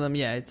lot. Some of them,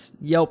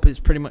 Yelp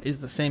is pretty much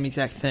is the same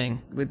exact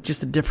thing with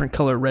just a different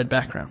color red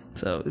background.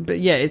 So, but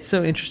yeah, it's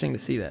so interesting to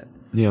see that.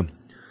 Yeah.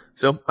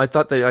 So I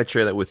thought that I'd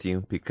share that with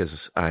you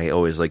because I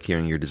always like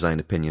hearing your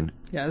design opinion.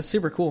 Yeah, that's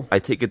super cool. I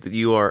take it that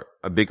you are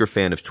a bigger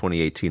fan of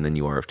 2018 than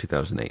you are of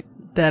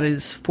 2008. That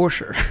is for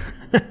sure.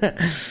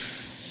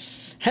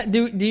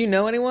 Do you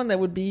know anyone that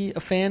would be a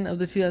fan of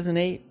the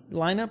 2008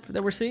 lineup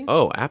that we're seeing?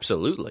 Oh,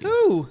 absolutely.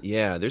 Ooh.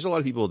 Yeah, there's a lot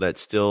of people that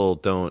still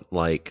don't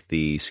like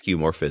the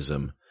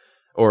skeuomorphism,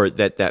 or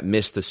that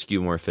miss the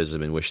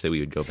skeuomorphism and wish that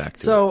we would go back to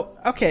it. So,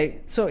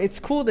 okay, so it's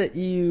cool that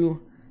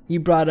you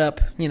brought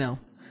up,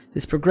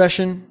 this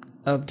progression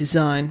of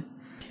design,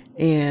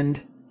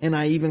 and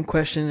I even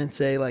question and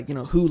say, like,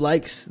 who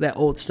likes that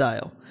old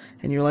style?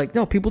 And you're like,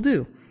 no, people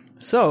do.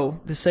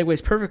 So this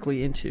segues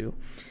perfectly into,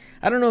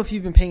 I don't know if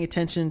you've been paying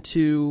attention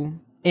to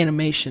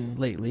animation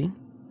lately,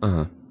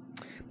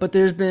 but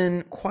there's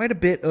been quite a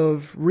bit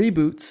of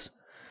reboots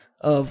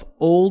of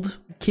old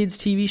kids'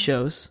 TV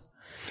shows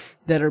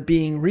that are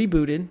being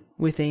rebooted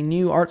with a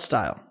new art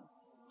style.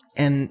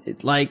 And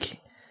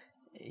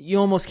you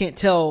almost can't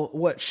tell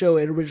what show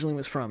it originally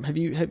was from. Have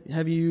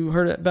you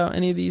heard about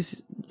any of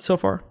these so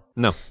far?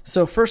 No.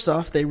 So first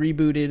off, they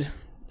rebooted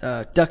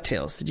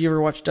DuckTales. Did you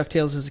ever watch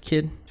DuckTales as a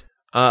kid?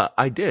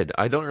 I did.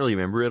 I don't really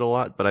remember it a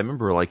lot, but I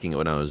remember liking it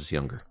when I was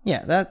younger.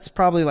 Yeah, that's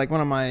probably like one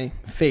of my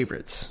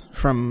favorites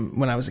from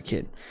when I was a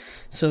kid.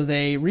 So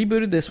they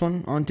rebooted this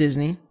one on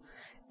Disney,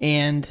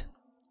 and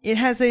it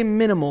has a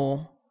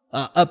minimal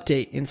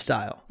update in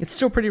style. It's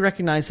still pretty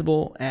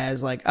recognizable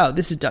as like, oh,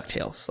 this is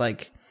DuckTales.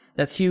 Like,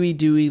 that's Huey,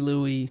 Dewey,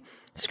 Louie,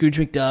 Scrooge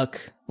McDuck,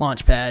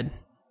 Launchpad,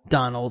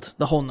 Donald,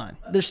 the whole nine.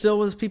 There still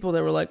was people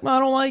that were like, well, I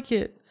don't like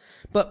it.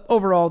 But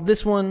overall,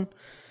 this one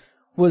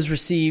was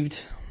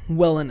received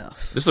well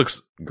enough. This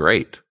looks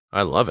great.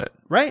 I love it.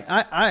 Right?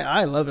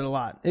 I love it a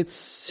lot. It's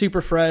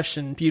super fresh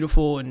and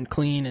beautiful and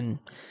clean, and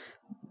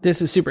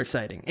this is super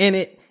exciting. And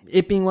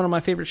it being one of my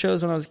favorite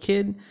shows when I was a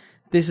kid,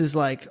 this is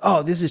like,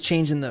 oh, this is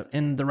changing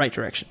in the right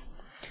direction.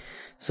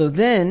 So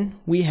then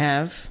we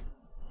have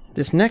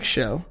this next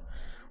show,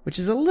 which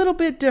is a little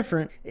bit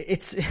different.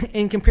 It's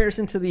in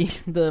comparison to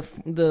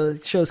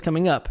the shows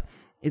coming up,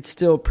 it's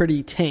still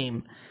pretty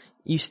tame.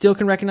 You still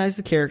can recognize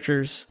the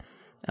characters.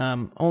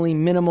 Only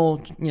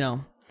minimal,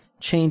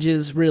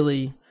 changes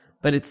really,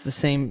 but it's the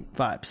same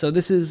vibe. So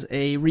this is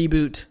a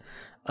reboot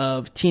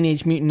of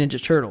Teenage Mutant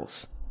Ninja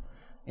Turtles.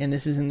 And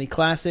this is in the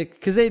classic,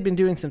 because they had been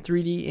doing some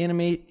 3D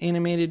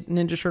animated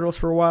Ninja Turtles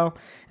for a while,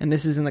 and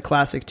this is in the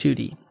classic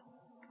 2D.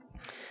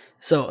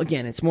 So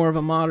again, it's more of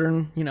a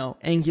modern,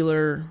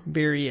 angular,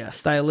 very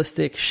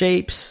stylistic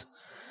shapes.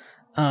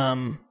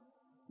 The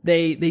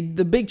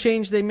big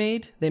change they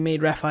made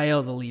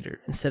Raphael the leader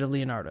instead of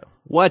Leonardo.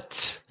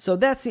 What? So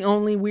that's the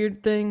only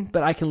weird thing,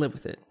 but I can live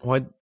with it.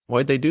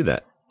 Why'd they do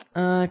that?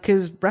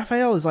 Because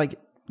Raphael is like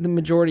the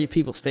majority of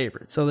people's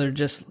favorite, so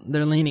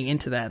they're leaning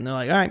into that, and they're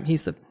like, all right,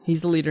 he's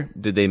the leader.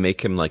 Did they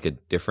make him like a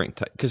different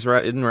type? Because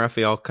isn't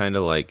Raphael kind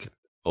of like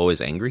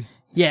always angry?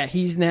 Yeah,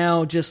 he's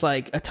now just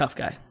like a tough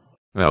guy.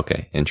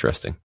 Okay,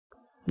 interesting.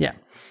 Yeah.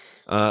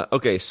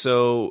 Okay,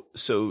 so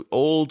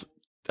old.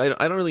 I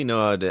don't really know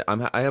how to.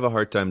 I have a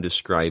hard time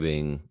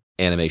describing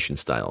animation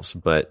styles,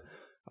 but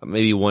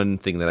maybe one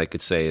thing that I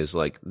could say is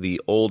like the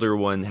older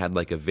one had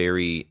like a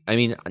very. I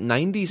mean,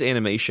 90s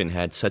animation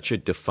had such a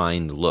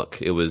defined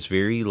look. It was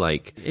very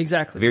like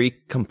Exactly. very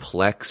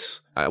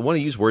complex. I want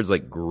to use words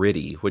like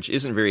gritty, which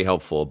isn't very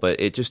helpful, but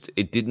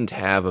it didn't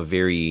have a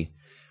very.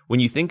 When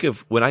I think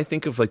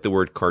of like the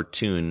word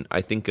cartoon,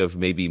 I think of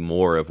maybe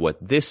more of what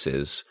this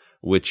is,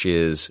 which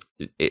is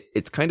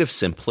it's kind of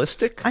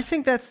simplistic. I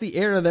think that's the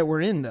era that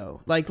we're in,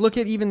 though. Like, look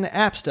at even the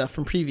app stuff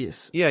from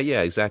previous. Yeah,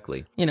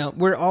 exactly. You know,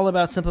 we're all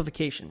about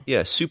simplification.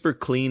 Yeah, super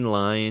clean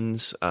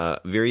lines,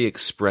 very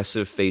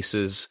expressive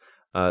faces.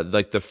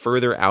 Like the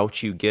further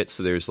out you get,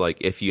 so there's like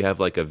if you have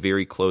like a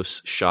very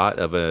close shot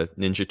of a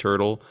Ninja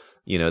Turtle,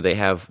 you know, they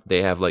have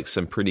like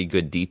some pretty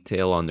good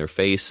detail on their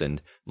face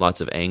and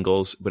lots of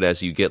angles. But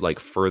as you get like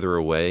further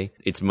away,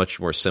 it's much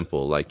more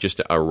simple, like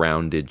just a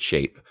rounded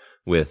shape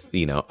with,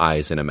 you know,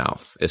 eyes and a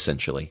mouth,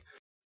 essentially.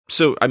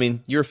 So, I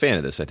mean, you're a fan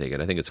of this, I take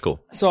it. I think it's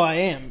cool. So I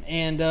am.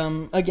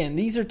 And again,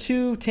 these are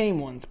two tame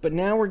ones, but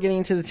now we're getting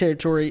into the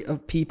territory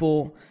of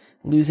people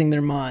losing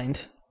their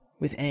mind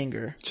with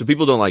anger. So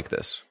people don't like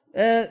this.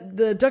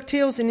 The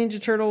DuckTales and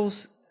Ninja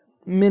Turtles,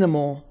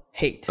 minimal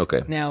hate.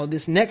 Okay. Now,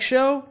 this next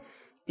show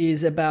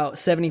is about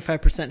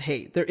 75%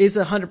 hate. There is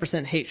a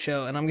 100% hate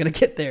show, and I'm going to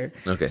get there.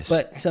 Okay.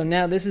 But so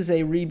now this is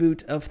a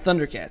reboot of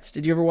Thundercats.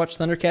 Did you ever watch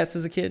Thundercats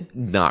as a kid?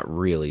 Not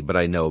really, but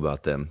I know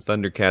about them.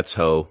 Thundercats,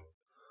 ho,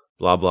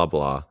 blah, blah,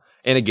 blah.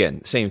 And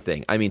again, same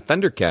thing. I mean,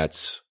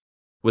 Thundercats,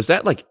 was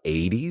that like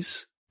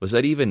 80s? Was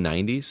that even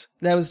 90s?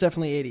 That was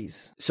definitely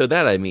 80s. So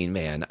that, I mean,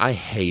 man, I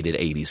hated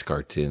 80s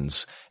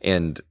cartoons.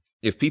 And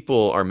if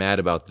people are mad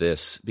about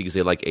this because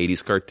they like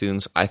 80s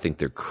cartoons, I think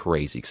they're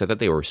crazy because I thought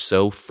they were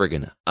so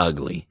friggin'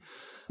 ugly.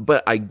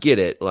 But I get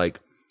it. Like,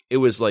 it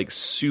was like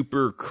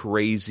super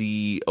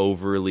crazy,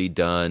 overly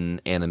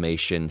done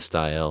animation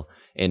style.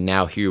 And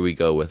now here we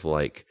go with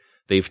like,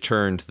 they've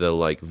turned the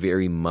like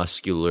very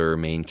muscular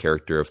main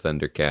character of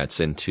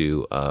Thundercats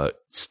into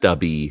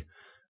stubby,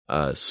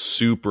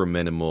 super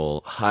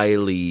minimal,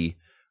 highly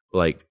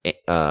like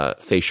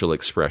facial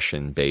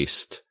expression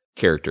based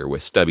character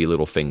with stubby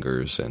little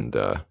fingers and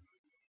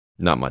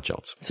not much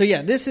else. So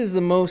yeah, this is the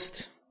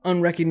most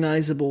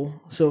unrecognizable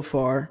so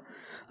far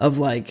of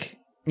like,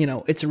 you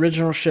know, its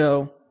original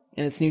show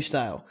and its new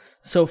style.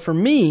 So for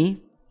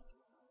me,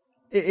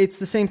 it's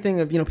the same thing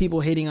of, you know,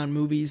 people hating on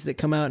movies that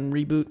come out and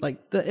reboot.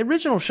 Like the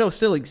original show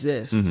still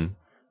exists.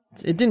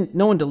 Mm-hmm.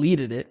 No one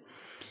deleted it.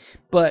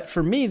 But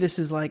for me, this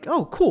is like,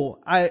 oh,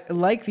 cool. I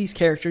like these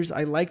characters.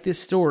 I like this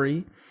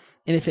story.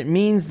 And if it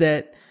means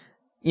that,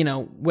 you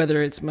know,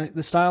 whether it's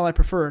the style I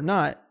prefer or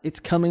not, it's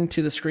coming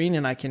to the screen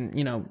and I can,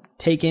 you know,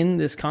 take in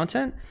this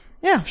content.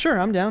 Yeah, sure,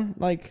 I'm down.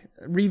 Like,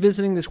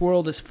 revisiting this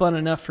world is fun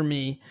enough for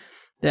me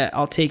that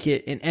I'll take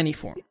it in any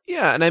form.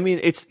 Yeah, and I mean,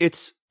 it's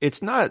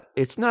not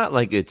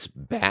like it's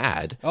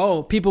bad.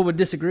 Oh, people would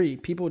disagree.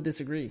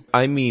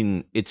 I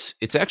mean,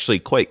 it's actually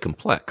quite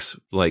complex.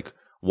 Like,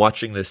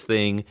 watching this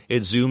thing,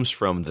 it zooms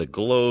from the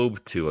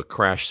globe to a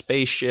crashed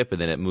spaceship, and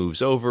then it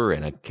moves over,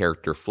 and a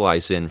character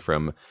flies in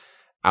from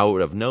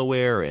out of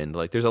nowhere, and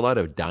like there's a lot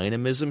of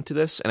dynamism to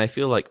this, and I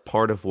feel like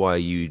part of why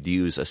you'd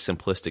use a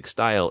simplistic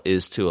style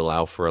is to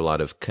allow for a lot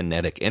of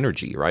kinetic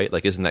energy, right?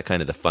 Like, isn't that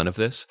kind of the fun of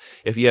this?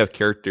 If you have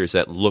characters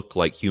that look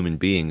like human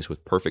beings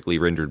with perfectly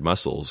rendered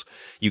muscles,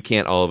 you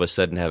can't all of a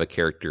sudden have a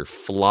character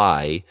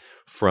fly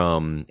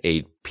from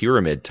a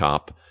pyramid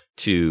top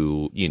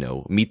to, you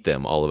know, meet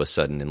them all of a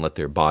sudden and let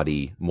their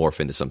body morph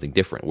into something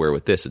different. Where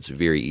with this, it's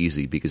very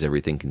easy because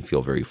everything can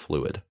feel very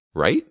fluid,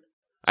 right?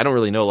 I don't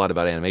really know a lot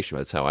about animation, but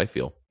that's how I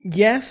feel.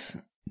 Yes.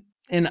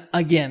 And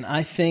again,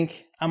 I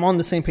think I'm on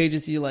the same page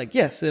as you. Like,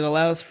 yes, it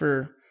allows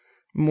for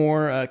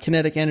more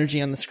kinetic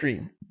energy on the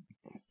screen.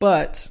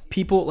 But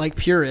people like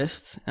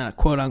purists,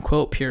 quote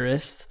unquote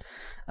purists,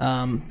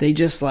 they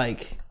just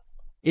like,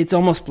 it's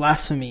almost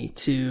blasphemy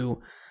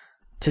to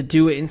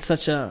do it in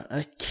such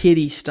a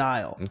kiddie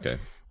style. Okay.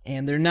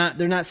 And they're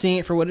not seeing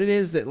it for what it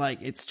is, that like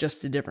it's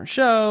just a different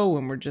show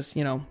and we're just,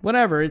 you know,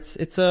 whatever. It's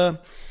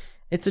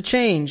a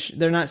change.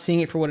 They're not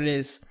seeing it for what it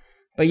is.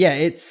 But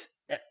yeah,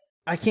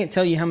 I can't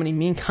tell you how many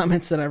mean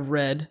comments that I've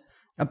read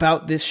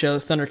about this show,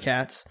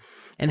 Thundercats,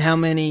 and how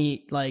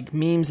many like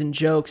memes and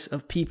jokes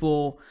of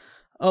people,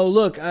 oh,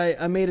 look,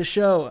 I made a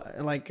show,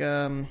 like,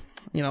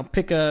 you know,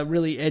 pick a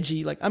really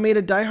edgy, like, I made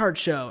a Die Hard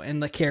show,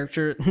 and the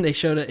character, they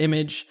showed an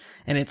image,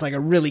 and it's like a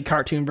really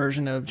cartoon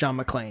version of John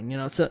McClane, you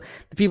know, so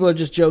the people are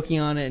just joking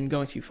on it and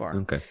going too far.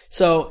 Okay.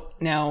 So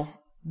now,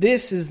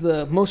 this is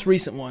the most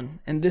recent one,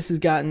 and this has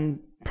gotten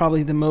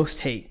probably the most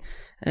hate,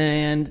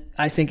 and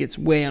I think it's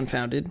way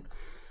unfounded.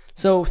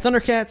 So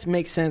Thundercats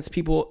makes sense.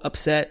 People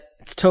upset.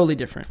 It's totally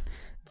different.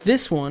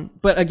 This one,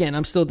 but again,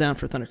 I'm still down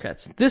for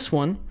Thundercats. This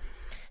one,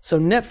 so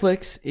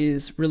Netflix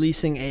is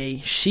releasing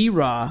a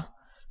She-Ra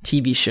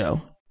TV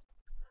show.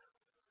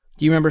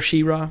 Do you remember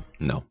She-Ra?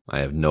 No, I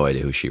have no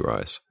idea who She-Ra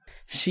is.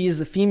 She is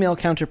the female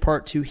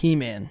counterpart to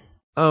He-Man.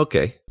 Oh,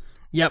 okay.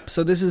 Yep,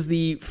 so this is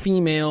the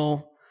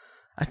female,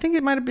 I think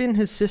it might have been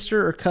his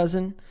sister or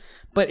cousin,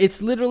 but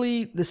it's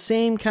literally the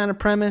same kind of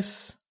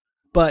premise,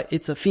 but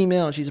it's a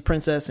female and she's a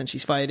princess and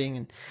she's fighting.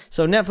 And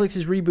so Netflix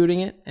is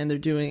rebooting it and they're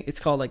doing, it's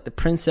called like the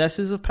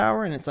Princesses of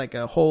Power, and it's like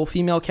a whole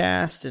female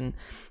cast. And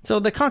so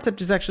the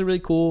concept is actually really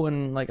cool,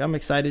 and like I'm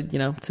excited,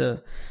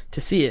 to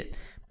see it.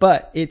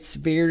 But it's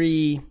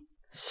very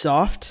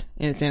soft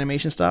in its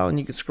animation style, and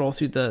you can scroll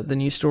through the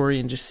news story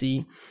and just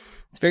see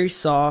it's very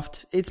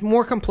soft. It's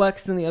more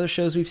complex than the other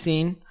shows we've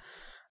seen.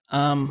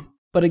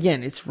 But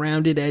again, it's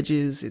rounded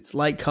edges, it's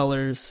light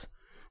colors.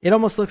 It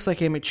almost looks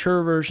like a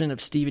mature version of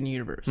Steven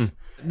Universe.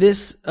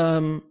 This,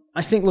 I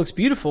think, looks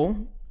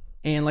beautiful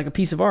and like a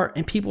piece of art,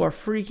 and people are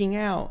freaking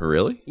out.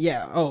 Really?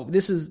 Yeah. Oh,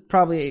 this is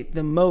probably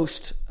the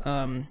most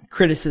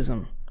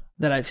criticism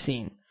that I've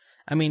seen.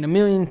 I mean, 1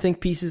 million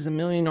think pieces, 1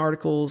 million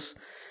articles,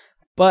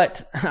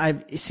 but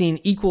I've seen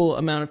equal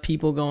amount of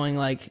people going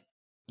like,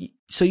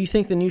 so you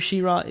think the new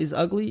She-Ra is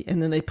ugly?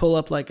 And then they pull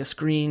up like a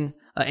screen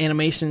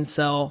animation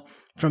cell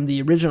from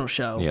the original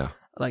show. Yeah.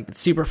 Like it's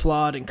super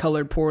flawed and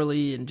colored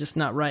poorly and just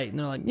not right. And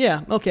they're like,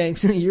 yeah, okay,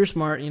 you're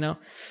smart,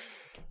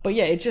 But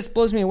yeah, it just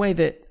blows me away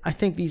that I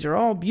think these are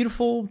all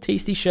beautiful,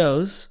 tasty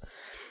shows.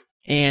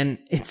 And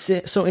it's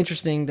so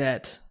interesting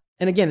that,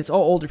 and again, it's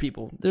all older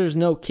people. There's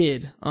no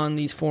kid on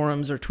these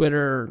forums or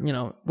Twitter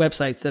or,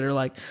 websites that are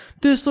like,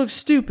 this looks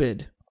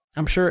stupid.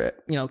 I'm sure,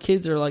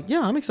 kids are like,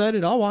 yeah, I'm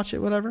excited. I'll watch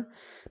it, whatever.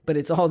 But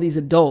it's all these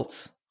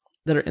adults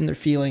that are in their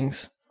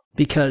feelings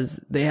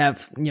because they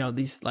have,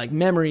 these like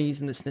memories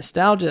and this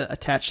nostalgia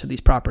attached to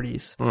these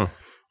properties.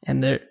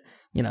 And they're,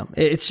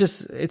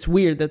 it's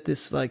weird that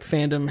this like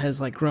fandom has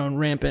like grown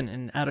rampant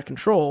and out of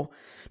control.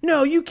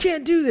 No, you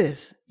can't do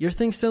this. Your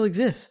thing still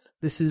exists.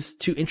 This is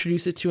to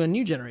introduce it to a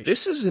new generation.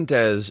 This isn't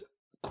as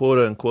quote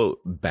unquote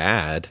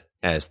bad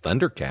as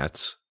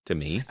Thundercats to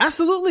me.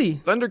 Absolutely.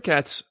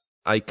 Thundercats,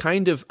 I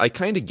kind of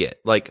get.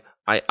 Like,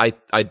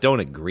 I don't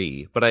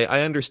agree, but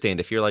I understand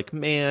if you're like,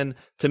 man,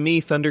 to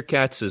me,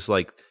 Thundercats is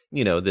like,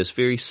 this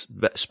very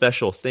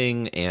special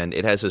thing, and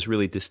it has this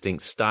really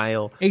distinct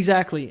style.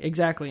 Exactly.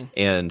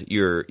 And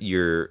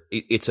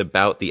it's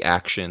about the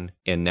action,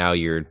 and now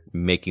you're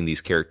making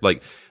these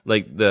characters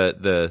like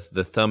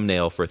the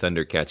thumbnail for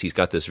Thundercats. He's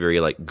got this very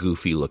like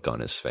goofy look on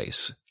his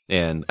face.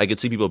 And I could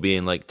see people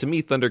being like, to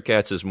me,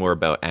 Thundercats is more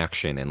about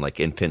action and like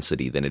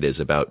intensity than it is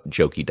about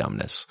jokey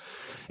dumbness.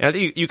 And I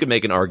think you could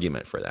make an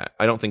argument for that.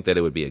 I don't think that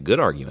it would be a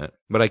good argument,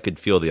 but I could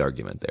feel the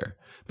argument there.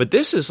 But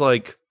this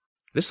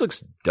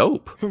looks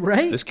dope.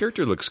 Right? This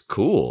character looks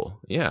cool.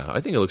 Yeah, I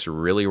think it looks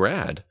really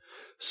rad.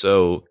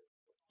 So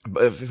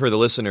for the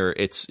listener,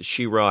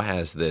 She-Ra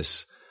has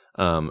this,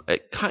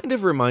 it kind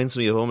of reminds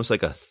me of almost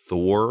like a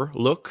Thor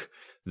look.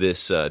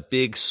 This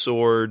big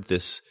sword,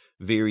 this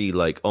very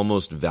like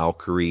almost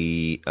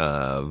Valkyrie,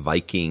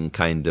 Viking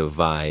kind of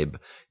vibe.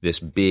 This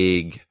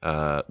big,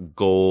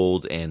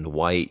 gold and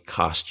white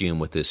costume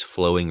with this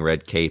flowing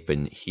red cape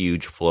and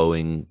huge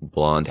flowing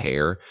blonde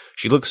hair.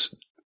 She looks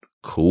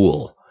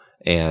cool.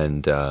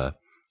 And,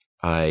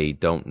 I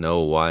don't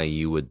know why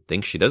you would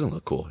think she doesn't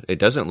look cool. It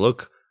doesn't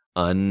look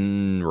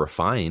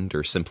unrefined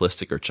or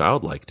simplistic or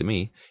childlike to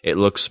me. It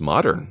looks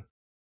modern.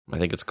 I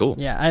think it's cool.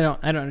 Yeah, I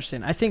don't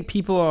understand. I think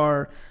people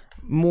are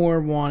more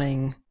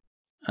wanting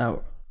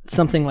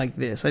something like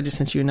this. I just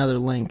sent you another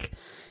link,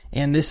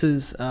 and this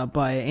is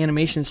by an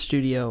animation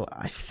studio.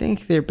 I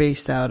think they're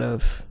based out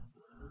of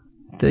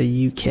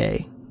the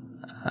UK.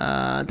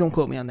 Don't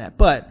quote me on that,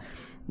 but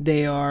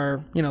they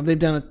are, they've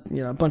done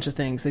a bunch of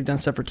things. They've done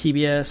stuff for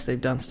TBS. They've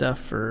done stuff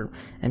for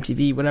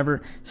MTV,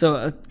 whatever. So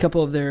a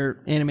couple of their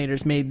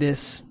animators made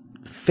this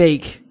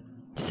fake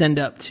send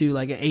up to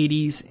like an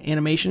 80s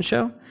animation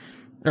show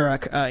or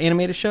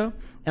animated show.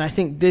 And I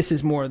think this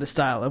is more the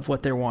style of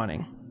what they're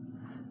wanting.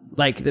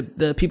 Like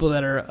the people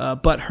that are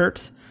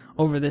butthurt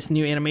over this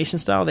new animation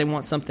style, they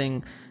want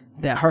something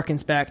that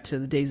harkens back to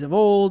the days of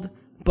old,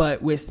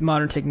 but with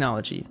modern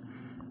technology.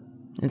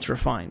 It's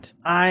refined.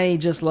 I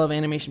just love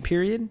animation,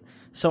 period.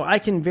 So I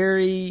can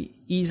very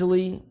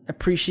easily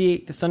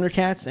appreciate the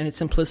Thundercats and its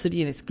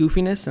simplicity and its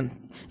goofiness and,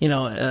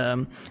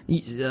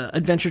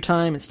 Adventure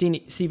Time and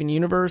Steven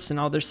Universe and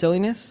all their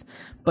silliness.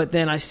 But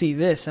then I see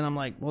this and I'm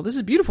like, well, this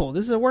is beautiful.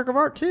 This is a work of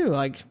art too.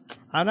 Like,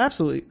 I'd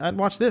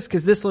watch this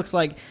because this looks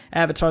like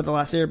Avatar: The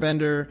Last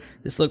Airbender.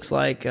 This looks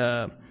like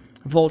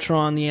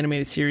Voltron, the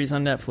animated series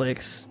on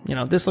Netflix.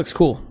 This looks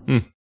cool.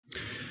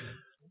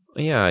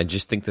 Yeah, I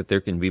just think that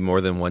there can be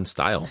more than one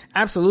style.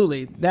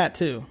 Absolutely. That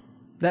too.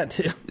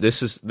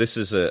 This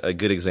is a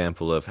good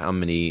example of how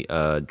many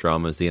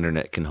dramas the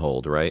internet can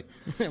hold, right?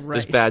 Right.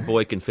 This bad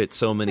boy can fit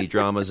so many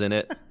dramas in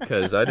it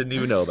because I didn't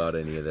even know about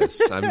any of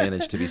this. I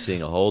managed to be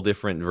seeing a whole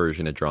different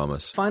version of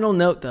dramas. Final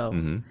note, though.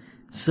 Mm-hmm.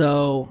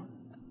 So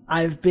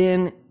I've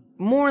been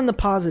more in the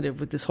positive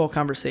with this whole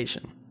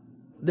conversation.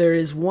 there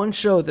is one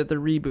show that they're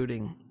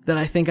rebooting that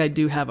I think I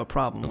do have a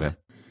problem with.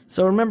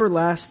 So remember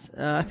I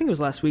think it was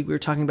last week, we were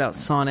talking about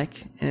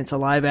Sonic, and it's a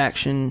live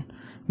action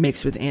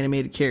mixed with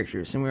animated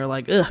characters, and we were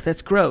like, ugh,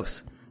 that's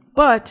gross.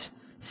 But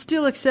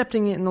still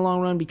accepting it in the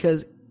long run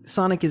because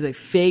Sonic is a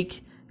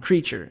fake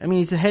creature. I mean,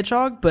 he's a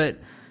hedgehog, but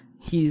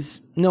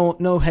he's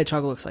no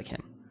hedgehog looks like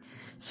him.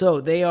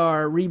 So they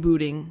are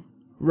rebooting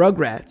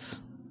Rugrats,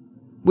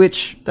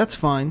 which that's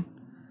fine.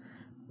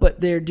 But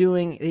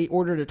they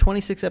ordered a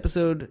 26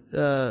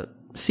 episode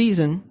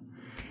season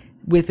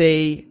with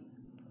a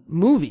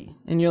movie,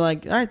 and you're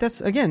like, all right, that's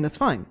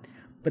fine.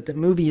 But the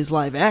movie is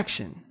live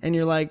action, and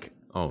you're like,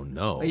 oh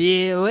no,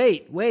 yeah,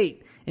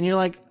 wait, and you're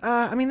like,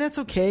 I mean, that's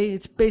okay.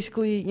 It's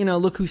basically,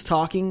 look who's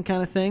talking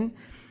kind of thing.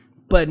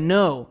 But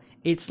no,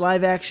 it's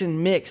live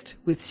action mixed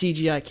with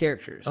CGI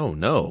characters. Oh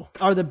no,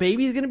 are the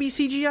babies going to be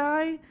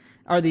CGI?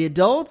 Are the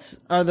adults?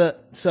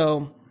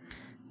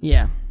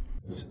 Yeah.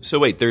 So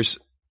wait,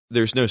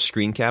 there's no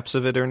screen caps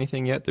of it or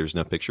anything yet? There's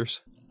no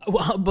pictures?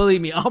 Well,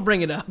 believe me, I'll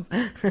bring it up.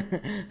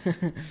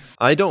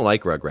 I don't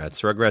like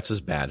Rugrats. Rugrats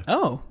is bad.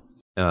 Oh.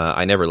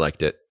 I never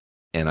liked it,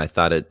 and I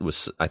thought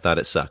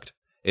it sucked.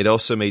 It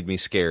also made me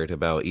scared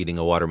about eating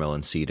a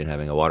watermelon seed and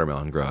having a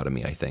watermelon grow out of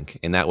me, I think.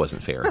 And that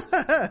wasn't fair.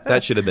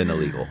 That should have been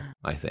illegal,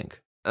 I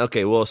think.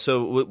 Okay, well,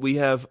 so we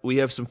have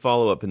some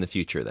follow-up in the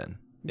future then.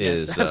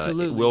 Yes,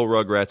 absolutely. Will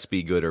Rugrats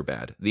be good or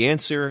bad? The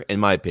answer, in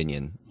my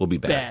opinion, will be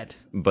bad.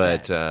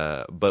 But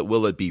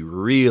will it be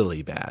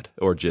really bad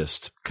or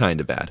just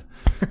kind of bad?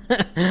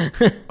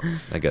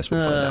 I guess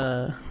we'll find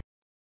out.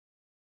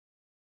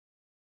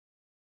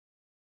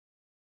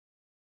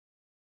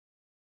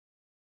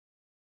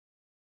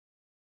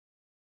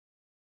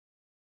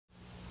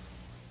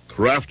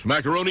 Kraft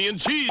Macaroni and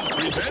Cheese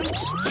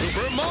presents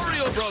Super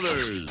Mario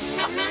Brothers.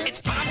 It's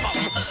pop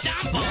 'em,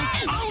 stop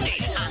 'em, own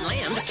it. On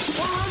land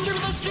or under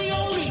the sea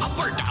only. Up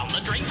or down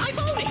the drain pipe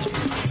only.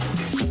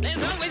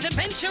 There's always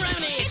adventure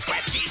on it. It's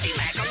Kraft Cheesy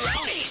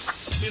Macaroni.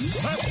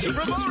 It's Kraft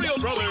Super Mario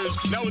Brothers.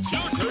 Now it's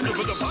your turn to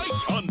put the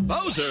fight on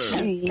Bowser.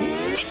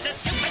 It's a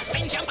super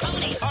spin